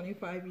worked there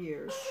 25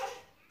 years.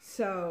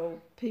 So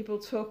people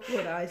took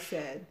what I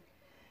said.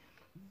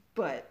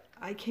 But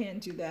I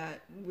can't do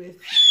that with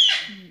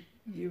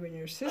you and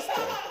your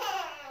sister.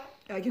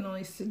 I can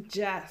only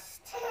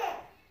suggest.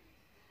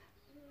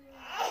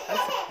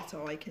 That's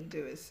all I can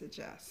do is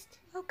suggest.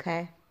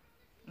 Okay.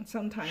 And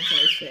sometimes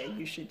I say,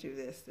 you should do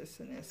this, this,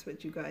 and this,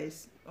 but you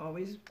guys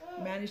always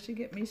manage to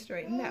get me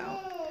straightened out.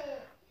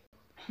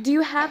 Do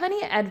you have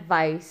any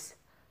advice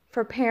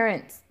for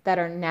parents that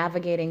are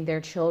navigating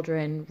their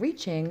children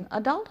reaching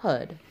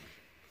adulthood?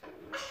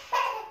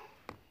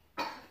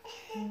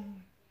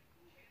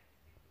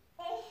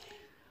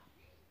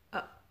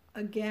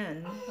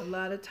 Again, a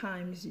lot of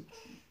times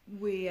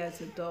we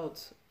as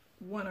adults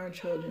want our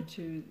children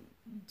to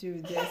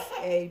do this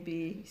A,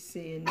 B,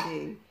 C, and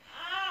D.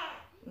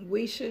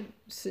 We should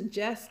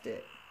suggest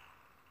it.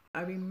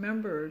 I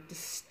remember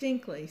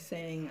distinctly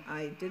saying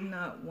I did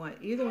not want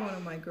either one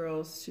of my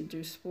girls to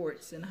do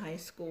sports in high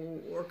school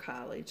or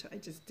college. I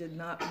just did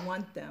not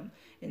want them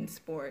in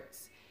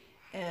sports.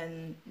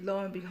 And lo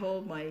and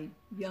behold, my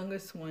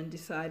youngest one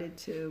decided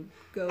to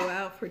go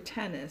out for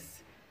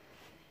tennis.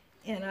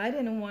 And I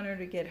didn't want her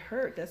to get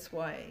hurt. That's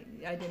why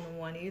I didn't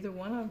want either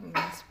one of them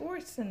in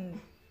sports. And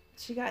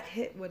she got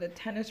hit with a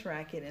tennis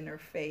racket in her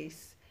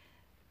face.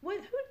 Who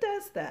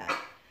does that?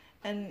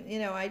 And, you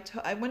know,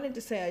 I wanted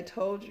to say I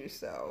told you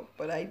so,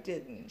 but I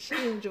didn't.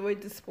 She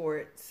enjoyed the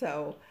sport.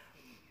 So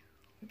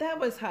that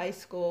was high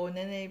school. And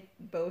then they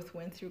both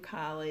went through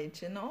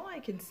college. And all I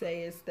can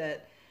say is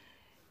that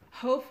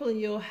hopefully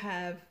you'll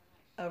have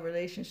a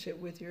relationship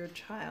with your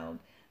child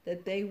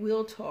that they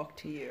will talk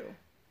to you.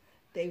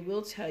 They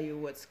will tell you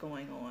what's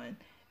going on.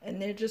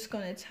 And they're just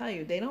going to tell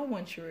you. They don't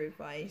want your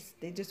advice.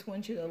 They just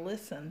want you to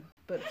listen.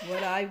 But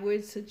what I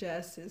would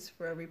suggest is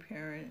for every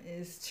parent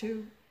is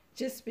to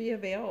just be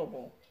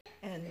available.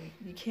 And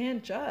you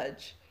can't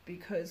judge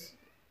because,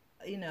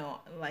 you know,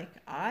 like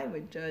I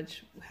would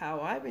judge how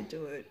I would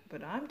do it,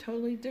 but I'm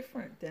totally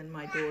different than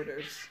my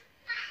daughters.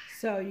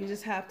 So you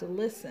just have to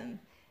listen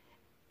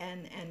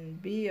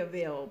and be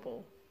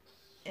available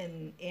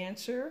and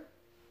answer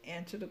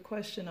the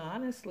question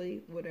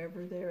honestly,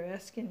 whatever they're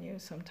asking you.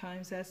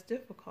 Sometimes that's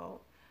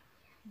difficult,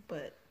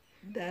 but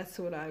that's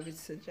what I would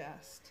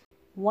suggest.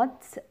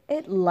 What's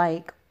it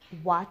like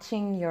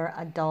watching your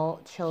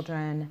adult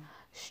children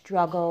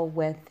struggle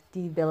with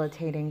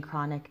debilitating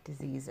chronic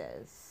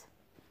diseases?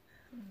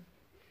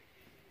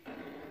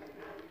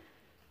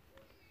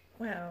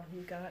 Well,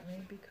 you got me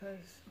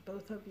because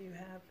both of you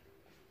have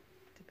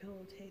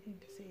debilitating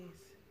disease.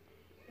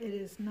 It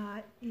is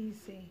not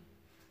easy.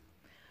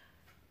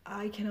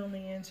 I can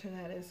only answer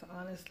that as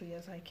honestly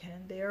as I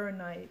can. There are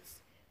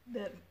nights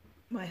that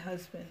my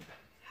husband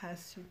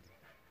has to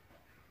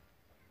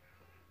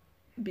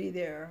be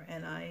there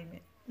and I'm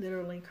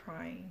literally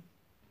crying.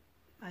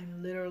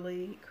 I'm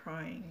literally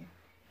crying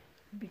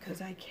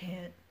because I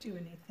can't do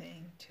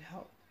anything to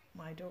help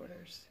my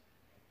daughters.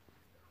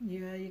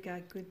 Yeah, you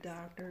got good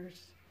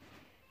doctors.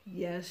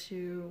 Yes,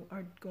 you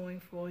are going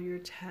for all your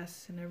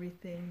tests and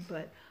everything,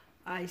 but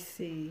I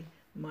see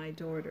my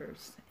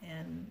daughters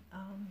and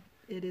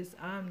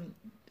I'm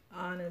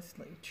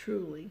honestly,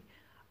 truly,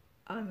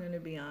 I'm going to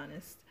be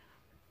honest,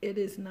 it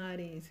is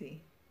not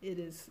easy. It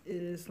is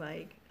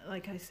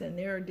like I said,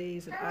 there are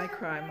days that I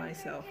cry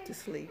myself to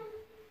sleep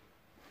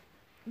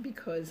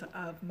because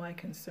of my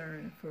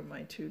concern for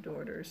my two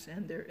daughters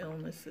and their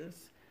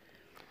illnesses.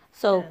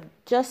 So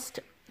just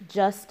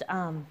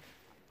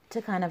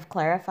to kind of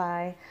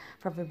clarify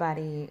for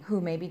everybody who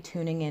may be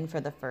tuning in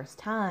for the first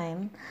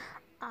time,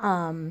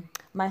 my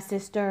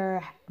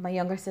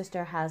younger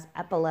sister has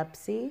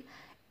epilepsy,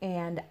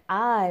 and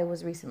I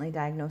was recently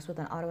diagnosed with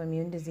an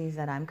autoimmune disease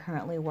that I'm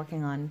currently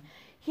working on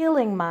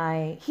healing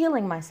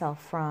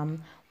myself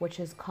from, which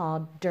is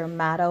called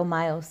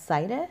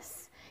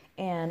dermatomyositis,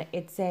 and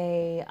it's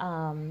a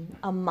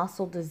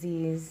muscle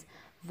disease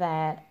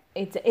that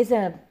it's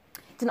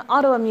it's an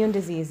autoimmune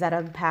disease that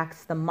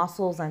impacts the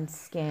muscles and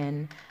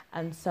skin.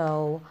 And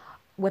so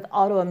with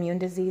autoimmune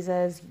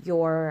diseases,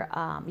 your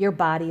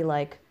body,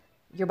 like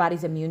your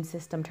body's immune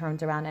system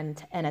turns around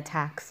and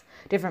attacks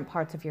different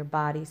parts of your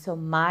body. So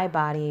my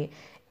body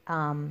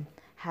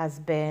has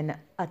been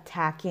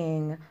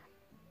attacking,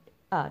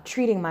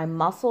 treating my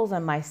muscles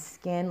and my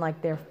skin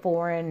like they're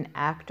foreign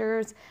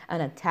actors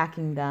and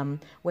attacking them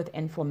with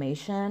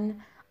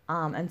inflammation.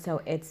 And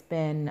so it's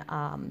been,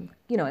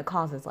 it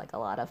causes like a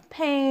lot of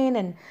pain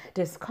and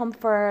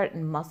discomfort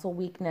and muscle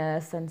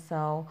weakness. And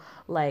so,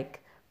 like,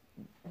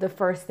 the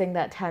first thing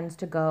that tends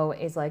to go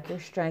is like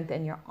your strength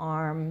in your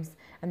arms,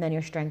 and then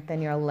your strength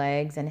in your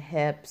legs and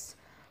hips.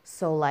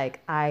 So like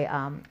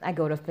I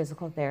go to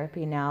physical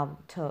therapy now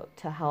to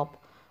help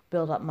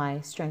build up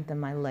my strength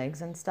in my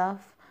legs and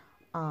stuff,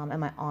 and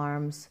my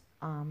arms,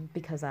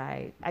 because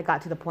I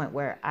got to the point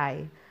where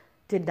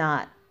did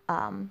not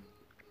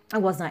I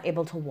was not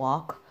able to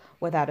walk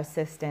without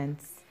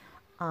assistance,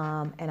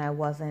 and I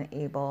wasn't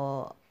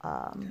able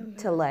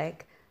to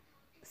like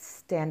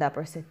stand up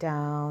or sit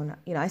down.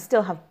 I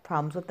still have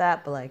problems with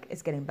that, but like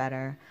it's getting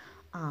better.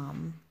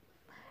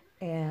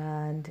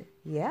 And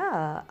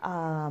yeah,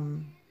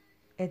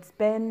 it's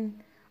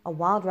been a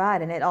wild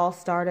ride, and it all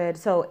started.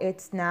 So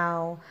it's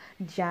now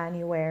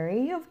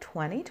January of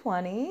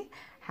 2020.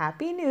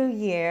 Happy New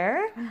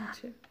Year.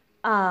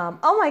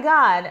 Oh my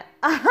God.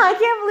 I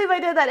can't believe I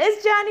did that.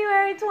 It's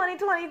January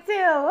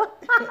 2022.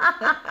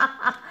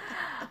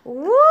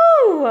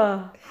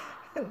 Woo!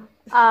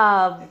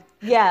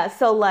 Yeah,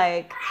 so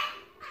like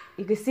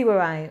you can see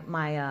where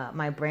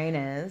my brain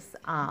is.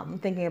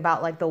 Thinking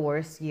about like the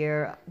worst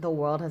year the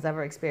world has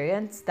ever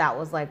experienced. That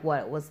was like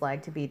what it was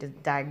like to be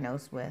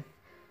diagnosed with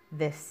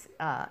this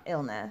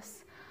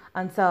illness.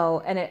 And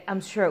so, I'm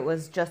sure it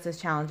was just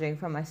as challenging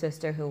for my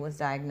sister, who was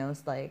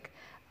diagnosed like,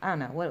 I don't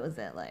know, what was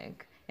it,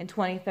 like in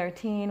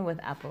 2013 with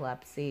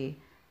epilepsy.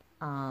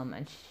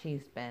 And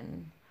she's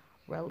been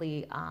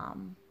really,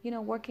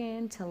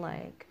 working to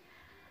like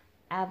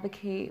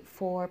advocate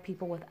for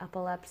people with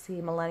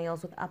epilepsy,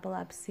 millennials with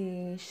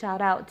epilepsy.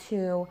 Shout out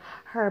to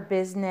her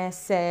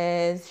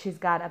businesses. She's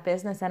got a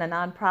business and a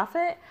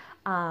nonprofit.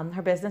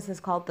 Her business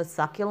is called The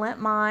Succulent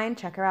Mind.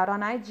 Check her out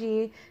on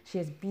IG. She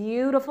has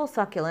beautiful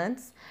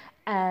succulents.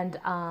 And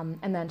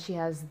then she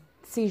has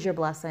Seizure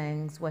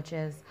Blessings, which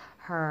is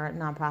her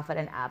nonprofit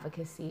and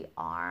advocacy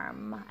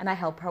arm. And I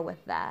help her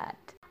with that.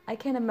 I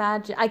can't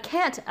imagine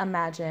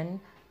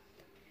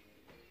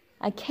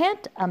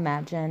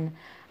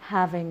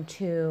having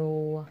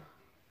to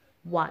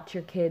watch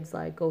your kids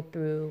like go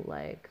through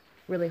like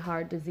really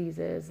hard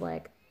diseases.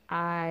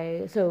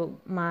 So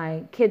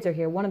my kids are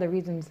here. One of the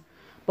reasons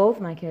both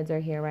my kids are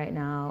here right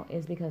now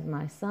is because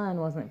my son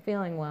wasn't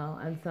feeling well.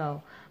 And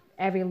so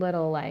every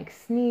little like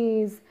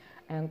sneeze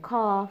and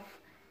cough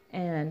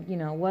and,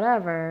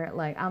 whatever,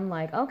 like, I'm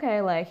like,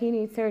 okay, like he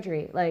needs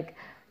surgery. Like,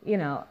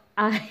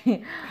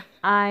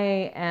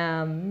 I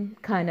am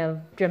kind of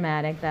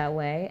dramatic that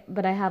way,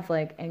 but I have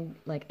like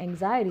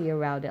anxiety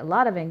around it, a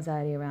lot of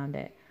anxiety around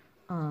it.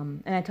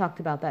 And I talked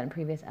about that in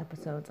previous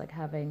episodes, like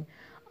having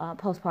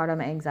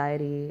postpartum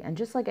anxiety and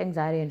just like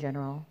anxiety in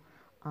general.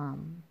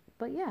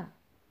 But yeah,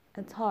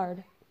 it's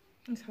hard.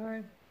 It's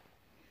hard.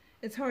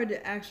 It's hard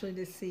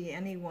to see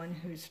anyone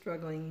who's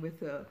struggling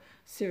with a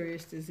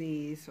serious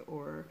disease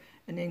or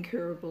an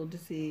incurable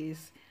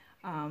disease.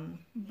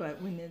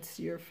 But when it's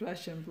your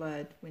flesh and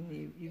blood, when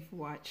you've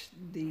watched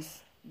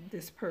this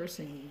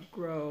person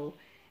grow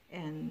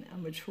and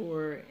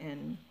mature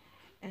and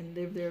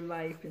live their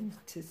life, and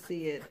to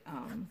see it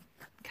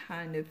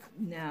kind of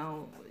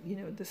now,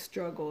 the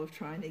struggle of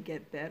trying to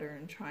get better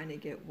and trying to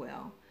get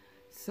well.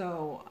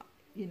 So,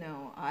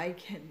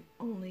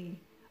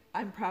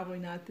 I'm probably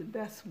not the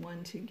best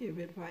one to give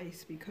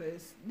advice,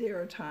 because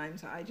there are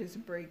times I just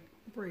break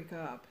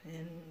up,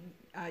 and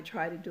I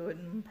try to do it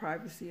in the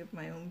privacy of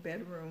my own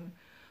bedroom,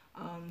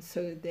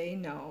 so that they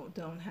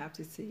don't have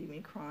to see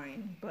me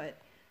crying.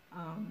 But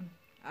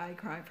I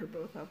cry for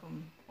both of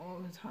them all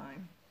the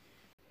time.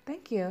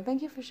 Thank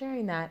you for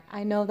sharing that.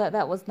 I know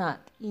that was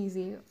not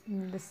easy.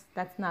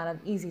 That's not an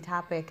easy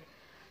topic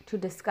to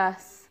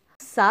discuss.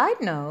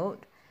 Side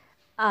note,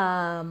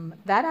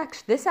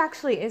 this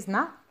actually is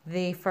not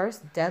the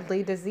first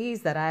deadly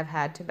disease that I've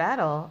had to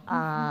battle.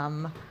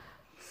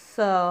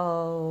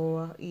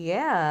 So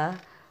yeah,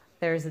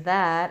 there's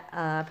that.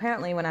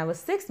 Apparently when I was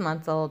 6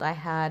 months old, I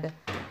had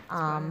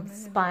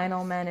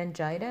spinal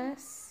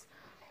meningitis.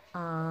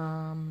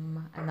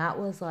 And that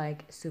was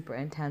like super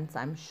intense,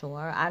 I'm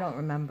sure. I don't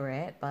remember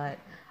it, but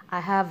I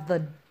have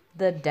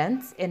the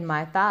dents in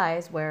my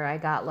thighs where I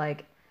got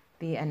like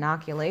the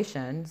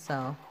inoculation.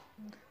 So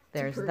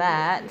there's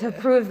that to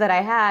prove that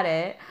I had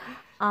it.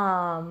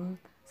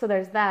 So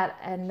there's that.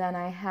 And then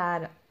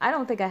I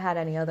don't think I had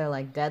any other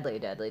like deadly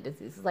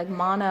diseases. Like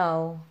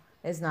mono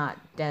is not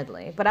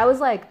deadly, but I was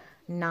like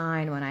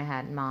 9 when I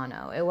had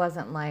mono. It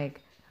wasn't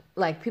like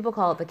people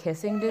call it the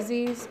kissing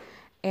disease,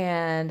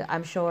 and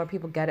I'm sure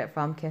people get it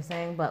from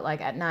kissing, but like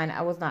at 9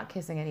 I was not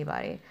kissing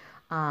anybody.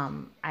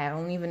 I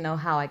don't even know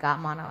how I got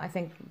mono. I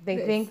think they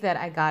think that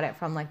I got it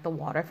from like the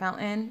water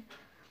fountain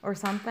or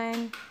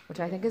something, which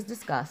I think is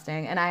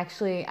disgusting. And I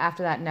actually,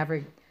 after that,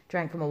 never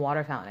drank from a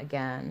water fountain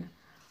again.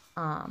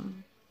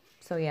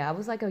 So yeah, I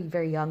was like a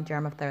very young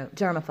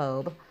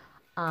germaphobe.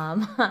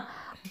 Um,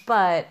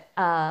 but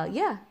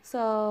yeah,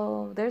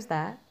 so there's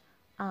that.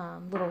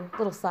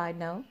 Little side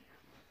note.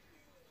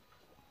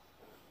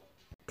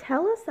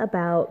 Tell us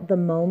about the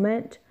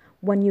moment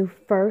when you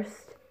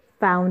first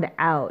found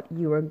out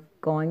you were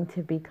going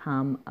to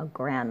become a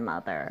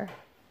grandmother.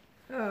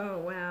 Oh,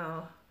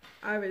 wow.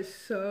 I was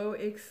so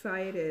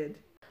excited.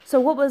 So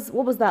what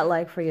was that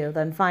like for you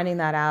then, finding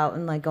that out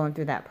and like going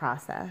through that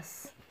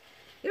process?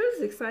 It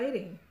was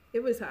exciting.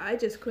 I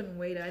just couldn't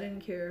wait. I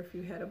didn't care if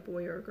you had a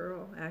boy or a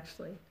girl,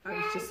 actually. I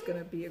was just going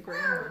to be a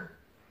grandma.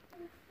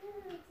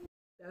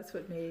 That's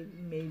what made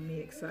me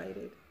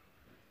excited.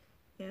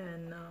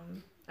 And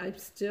I'm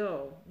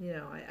still,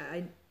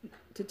 I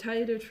to tell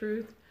you the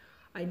truth,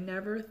 I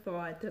never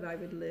thought that I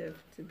would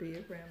live to be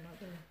a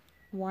grandmother.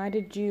 Why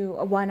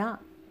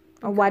not?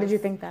 Or why did you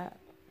think that?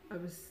 I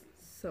was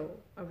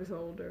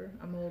older.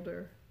 I'm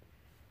older.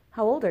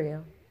 How old are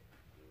you?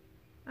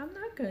 I'm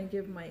not going to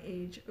give my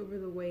age over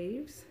the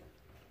waves.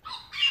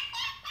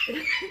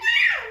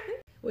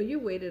 Well, you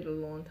waited a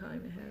long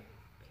time to have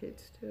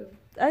kids too.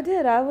 I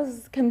did. I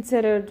was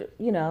considered,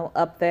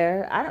 up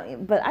there.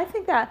 But I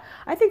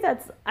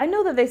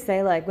know that they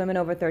say like women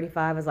over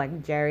 35 is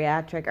like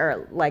geriatric,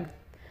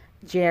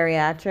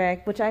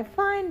 which I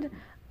find,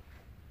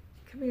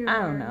 Come here,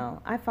 I don't Mary.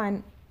 know. I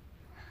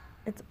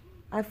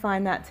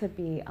find that to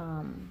be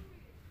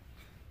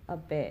a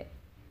bit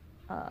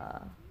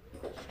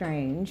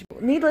strange.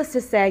 Needless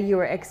to say, you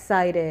were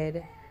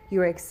excited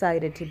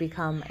to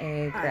become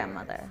a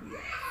grandmother.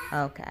 Yes.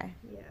 Okay.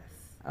 Yes.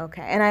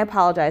 Okay, and I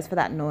apologize for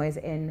that noise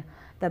in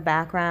the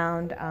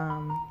background.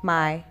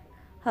 My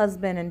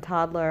husband and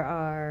toddler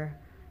are,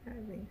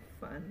 Having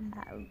fun.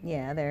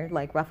 yeah, they're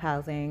like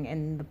roughhousing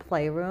in the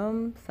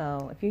playroom.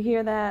 So if you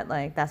hear that,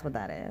 like, that's what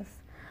that is.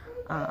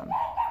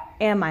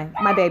 And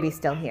my baby's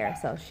still here,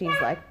 so she's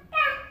like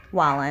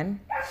wallin'.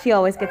 She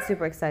always gets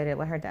super excited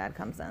when her dad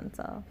comes in.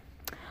 So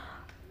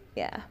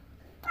yeah.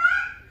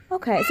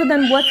 Okay, so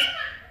then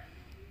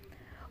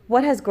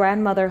what has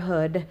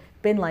grandmotherhood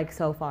been like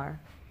so far?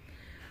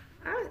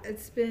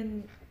 It's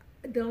been,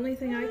 the only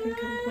thing I can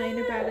complain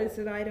about is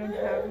that I don't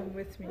have them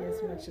with me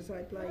as much as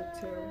I'd like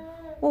to.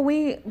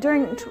 Well,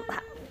 during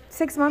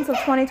 6 months of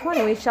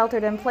 2020, we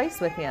sheltered in place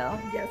with you.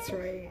 That's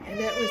right. And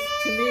that was,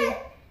 to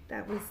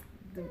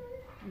me,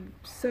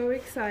 so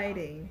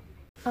exciting.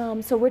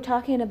 So we're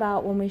talking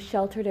about when we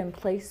sheltered in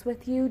place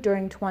with you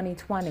during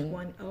 2020.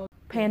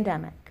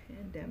 Pandemic.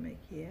 Pandemic,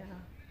 yeah.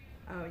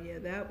 Oh, yeah,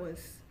 that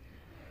was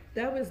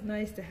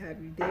nice to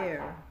have you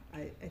there.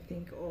 I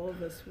think all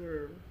of us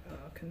were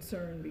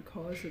concerned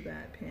because of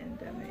that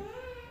pandemic.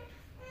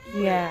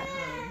 Yeah.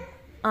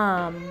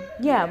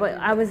 Yeah, but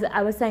I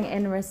was saying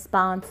in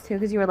response to,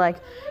 because you were like,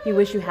 you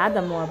wish you had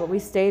them more, but we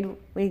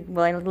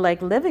were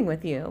like living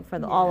with you for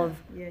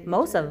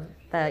most of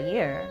that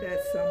year.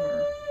 That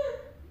summer.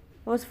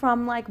 It was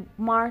from like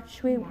March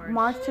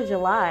to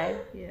July.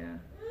 Yeah.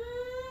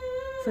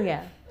 So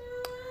yeah,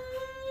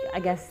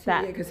 I guess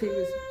Yeah, because he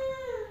was.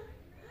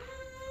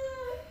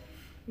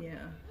 Yeah,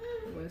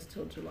 it was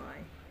till July.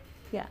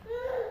 Yeah.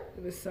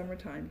 It was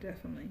summertime,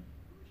 definitely.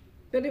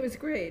 But it was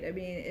great. I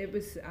mean, it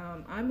was,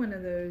 I'm one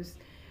of those,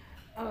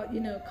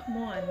 come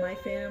on, my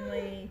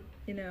family,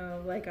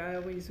 like I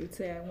always would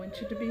say, I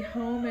want you to be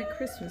home at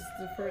Christmas.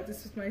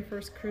 This was my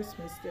first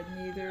Christmas that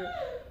neither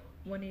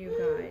one of you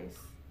guys,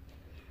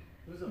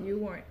 you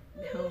weren't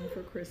home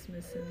for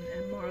Christmas, and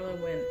Marla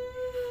went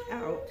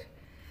out.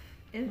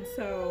 And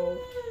so,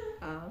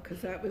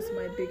 because that was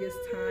my biggest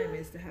time,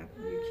 is to have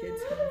you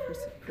kids home for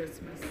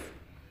Christmas.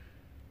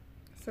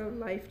 So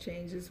life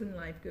changes when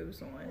life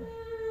goes on.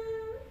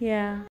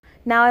 Yeah.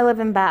 Now I live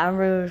in Baton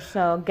Rouge,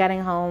 so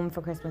getting home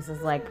for Christmas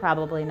is like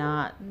probably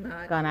not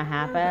gonna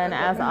happen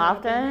as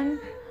often.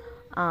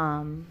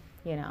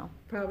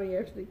 Probably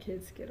after the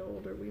kids get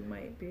older, we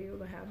might be able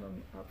to have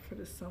them up for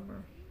the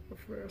summer, or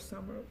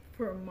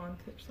for a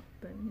month or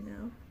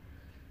something,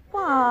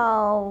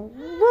 Well,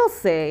 we'll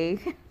see.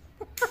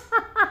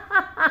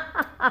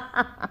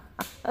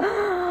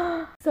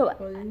 So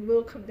Well,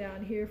 we'll come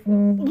down here for.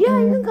 yeah,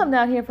 you can come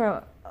down here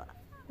for.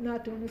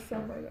 Not during the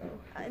summer though.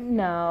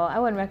 No, I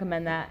wouldn't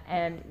recommend that.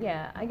 And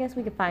yeah, I guess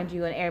we could find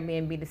you an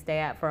Airbnb to stay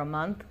at for a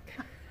month.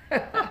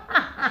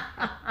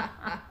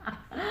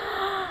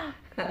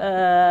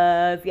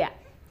 Yeah.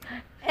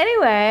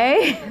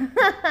 Anyway,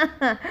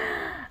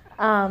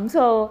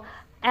 so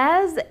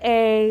as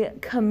a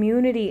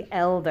community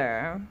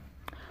elder,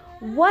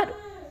 what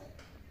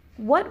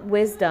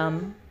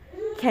wisdom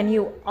can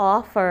you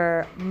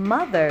offer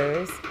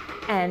mothers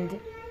and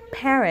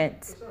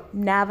parents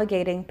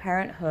navigating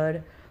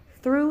parenthood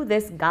through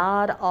this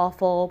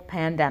god-awful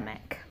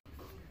pandemic?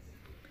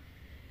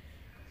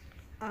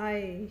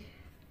 I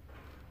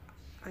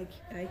I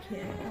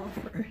can't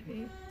offer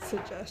any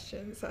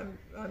suggestions. I'm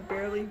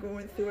barely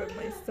going through it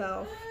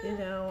myself. You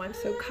know, I'm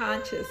so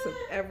conscious of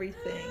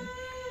everything.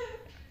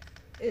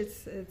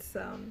 It's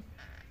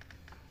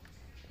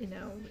you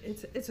know,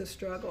 it's a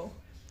struggle.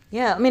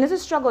 Yeah, I mean, it's a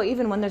struggle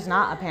even when there's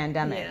not a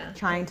pandemic, Yeah,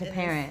 trying to and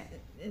parent.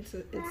 it's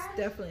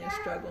definitely a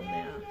struggle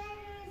now.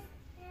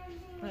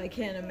 I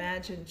can't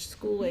imagine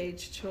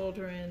school-age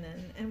children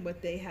and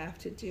what they have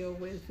to deal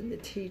with, and the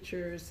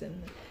teachers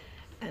and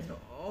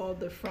all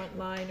the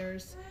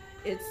frontliners.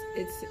 It's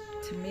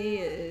to me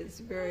it is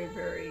very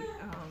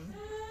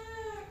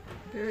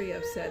very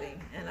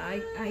upsetting, and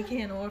I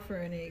can't offer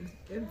any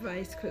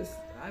advice because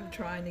I'm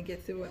trying to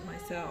get through it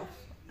myself,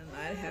 and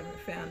I haven't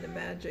found the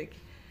magic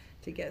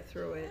to get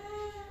through it.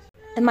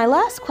 And my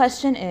last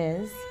question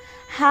is,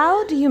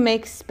 how do you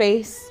make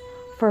space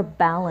for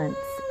balance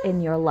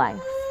in your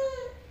life?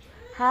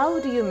 How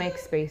do you make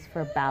space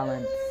for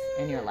balance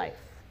in your life?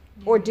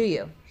 Or do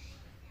you?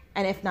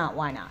 And if not,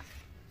 why not?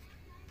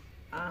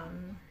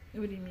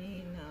 What do you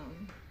mean?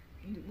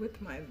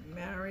 With my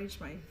marriage,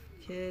 my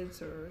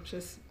kids, or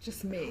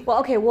just me? Well,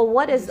 okay, well,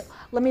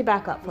 let me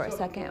back up for a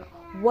second.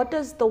 What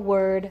does the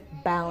word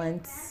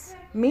balance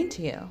mean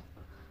to you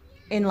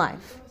in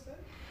life?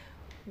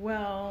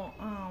 Well,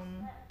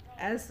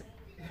 as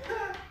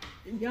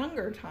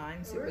younger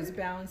times, it was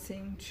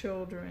balancing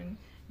children,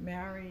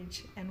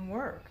 marriage, and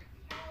work.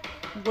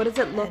 What does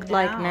it look And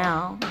like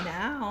now?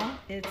 Now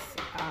it's,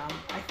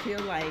 I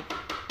feel like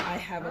I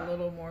have a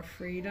little more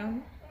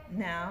freedom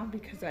now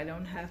because I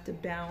don't have to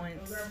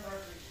balance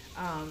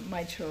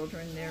my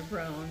children. They're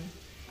grown.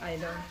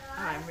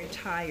 I'm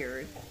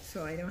retired,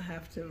 so I don't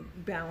have to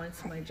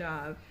balance my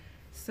job.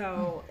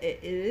 So it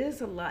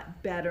is a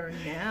lot better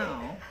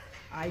now.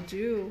 I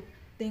do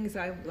things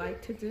I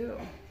like to do.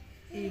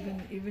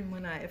 Even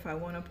when if I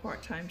want a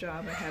part-time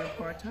job, I had a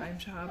part-time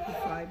job for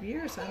 5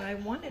 years, and I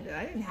wanted it.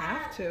 I didn't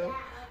have to.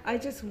 I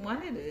just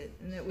wanted it,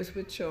 and it was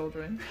with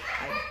children.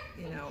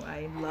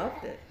 I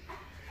loved it.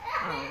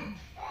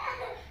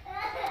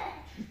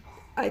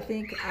 I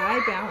think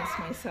I balance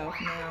myself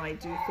now. I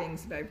do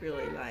things that I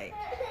really like.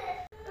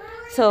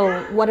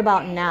 So what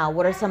about now?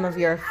 What are some of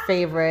your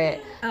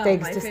favorite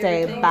things My to favorite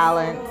stay things-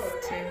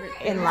 balanced favorite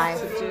in things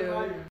life? to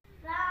do.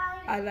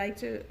 I like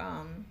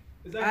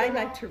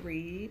to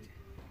read.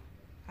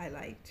 I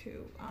like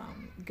to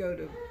go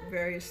to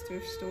various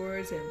thrift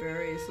stores and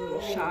various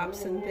little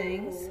shops and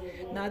things.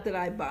 Not that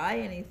I buy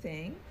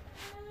anything,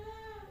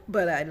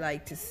 but I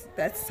like to.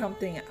 That's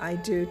something I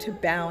do to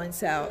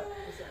balance out.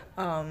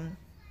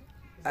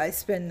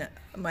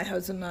 My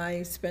husband and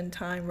I spend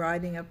time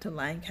riding up to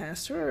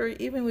Lancaster, or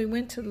even we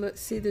went to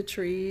see the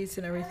trees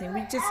and everything.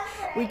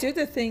 We do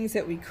the things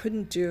that we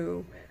couldn't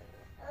do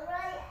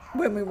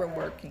when we were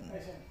working,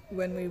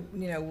 when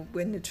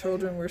the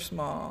children were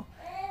small,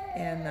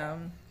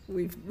 and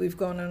we've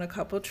gone on a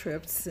couple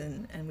trips,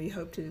 and we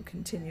hope to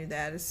continue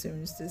that as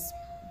soon as this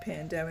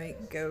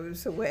pandemic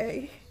goes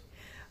away.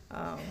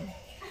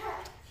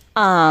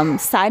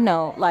 Side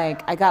note,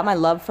 like, I got my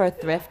love for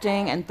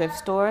thrifting and thrift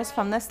stores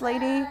from this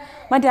lady.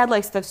 My dad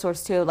likes thrift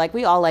stores too. Like,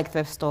 we all like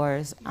thrift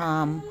stores.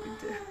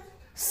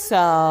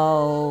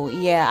 So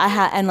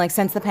yeah, and like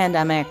since the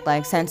pandemic,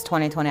 like since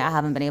 2020, I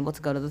haven't been able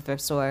to go to the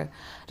thrift store.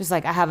 Just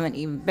like I haven't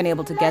even been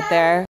able to get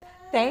there.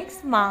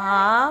 Thanks,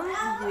 Mom.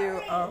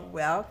 You are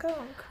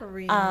welcome,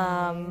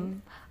 Kareem.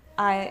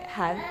 I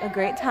had a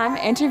great time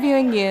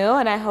interviewing you,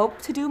 and I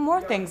hope to do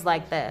more things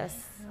like this.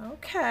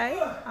 Okay.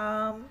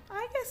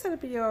 I guess it'll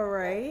be all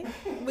right.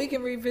 We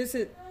can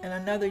revisit in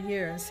another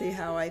year and see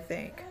how I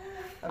think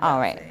about All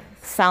right. things.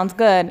 Sounds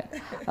good.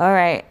 All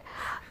right.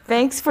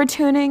 Thanks for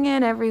tuning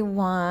in,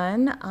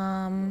 everyone.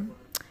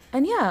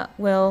 And yeah,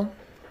 we'll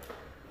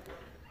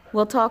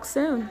talk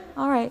soon.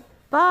 All right.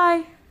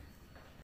 Bye.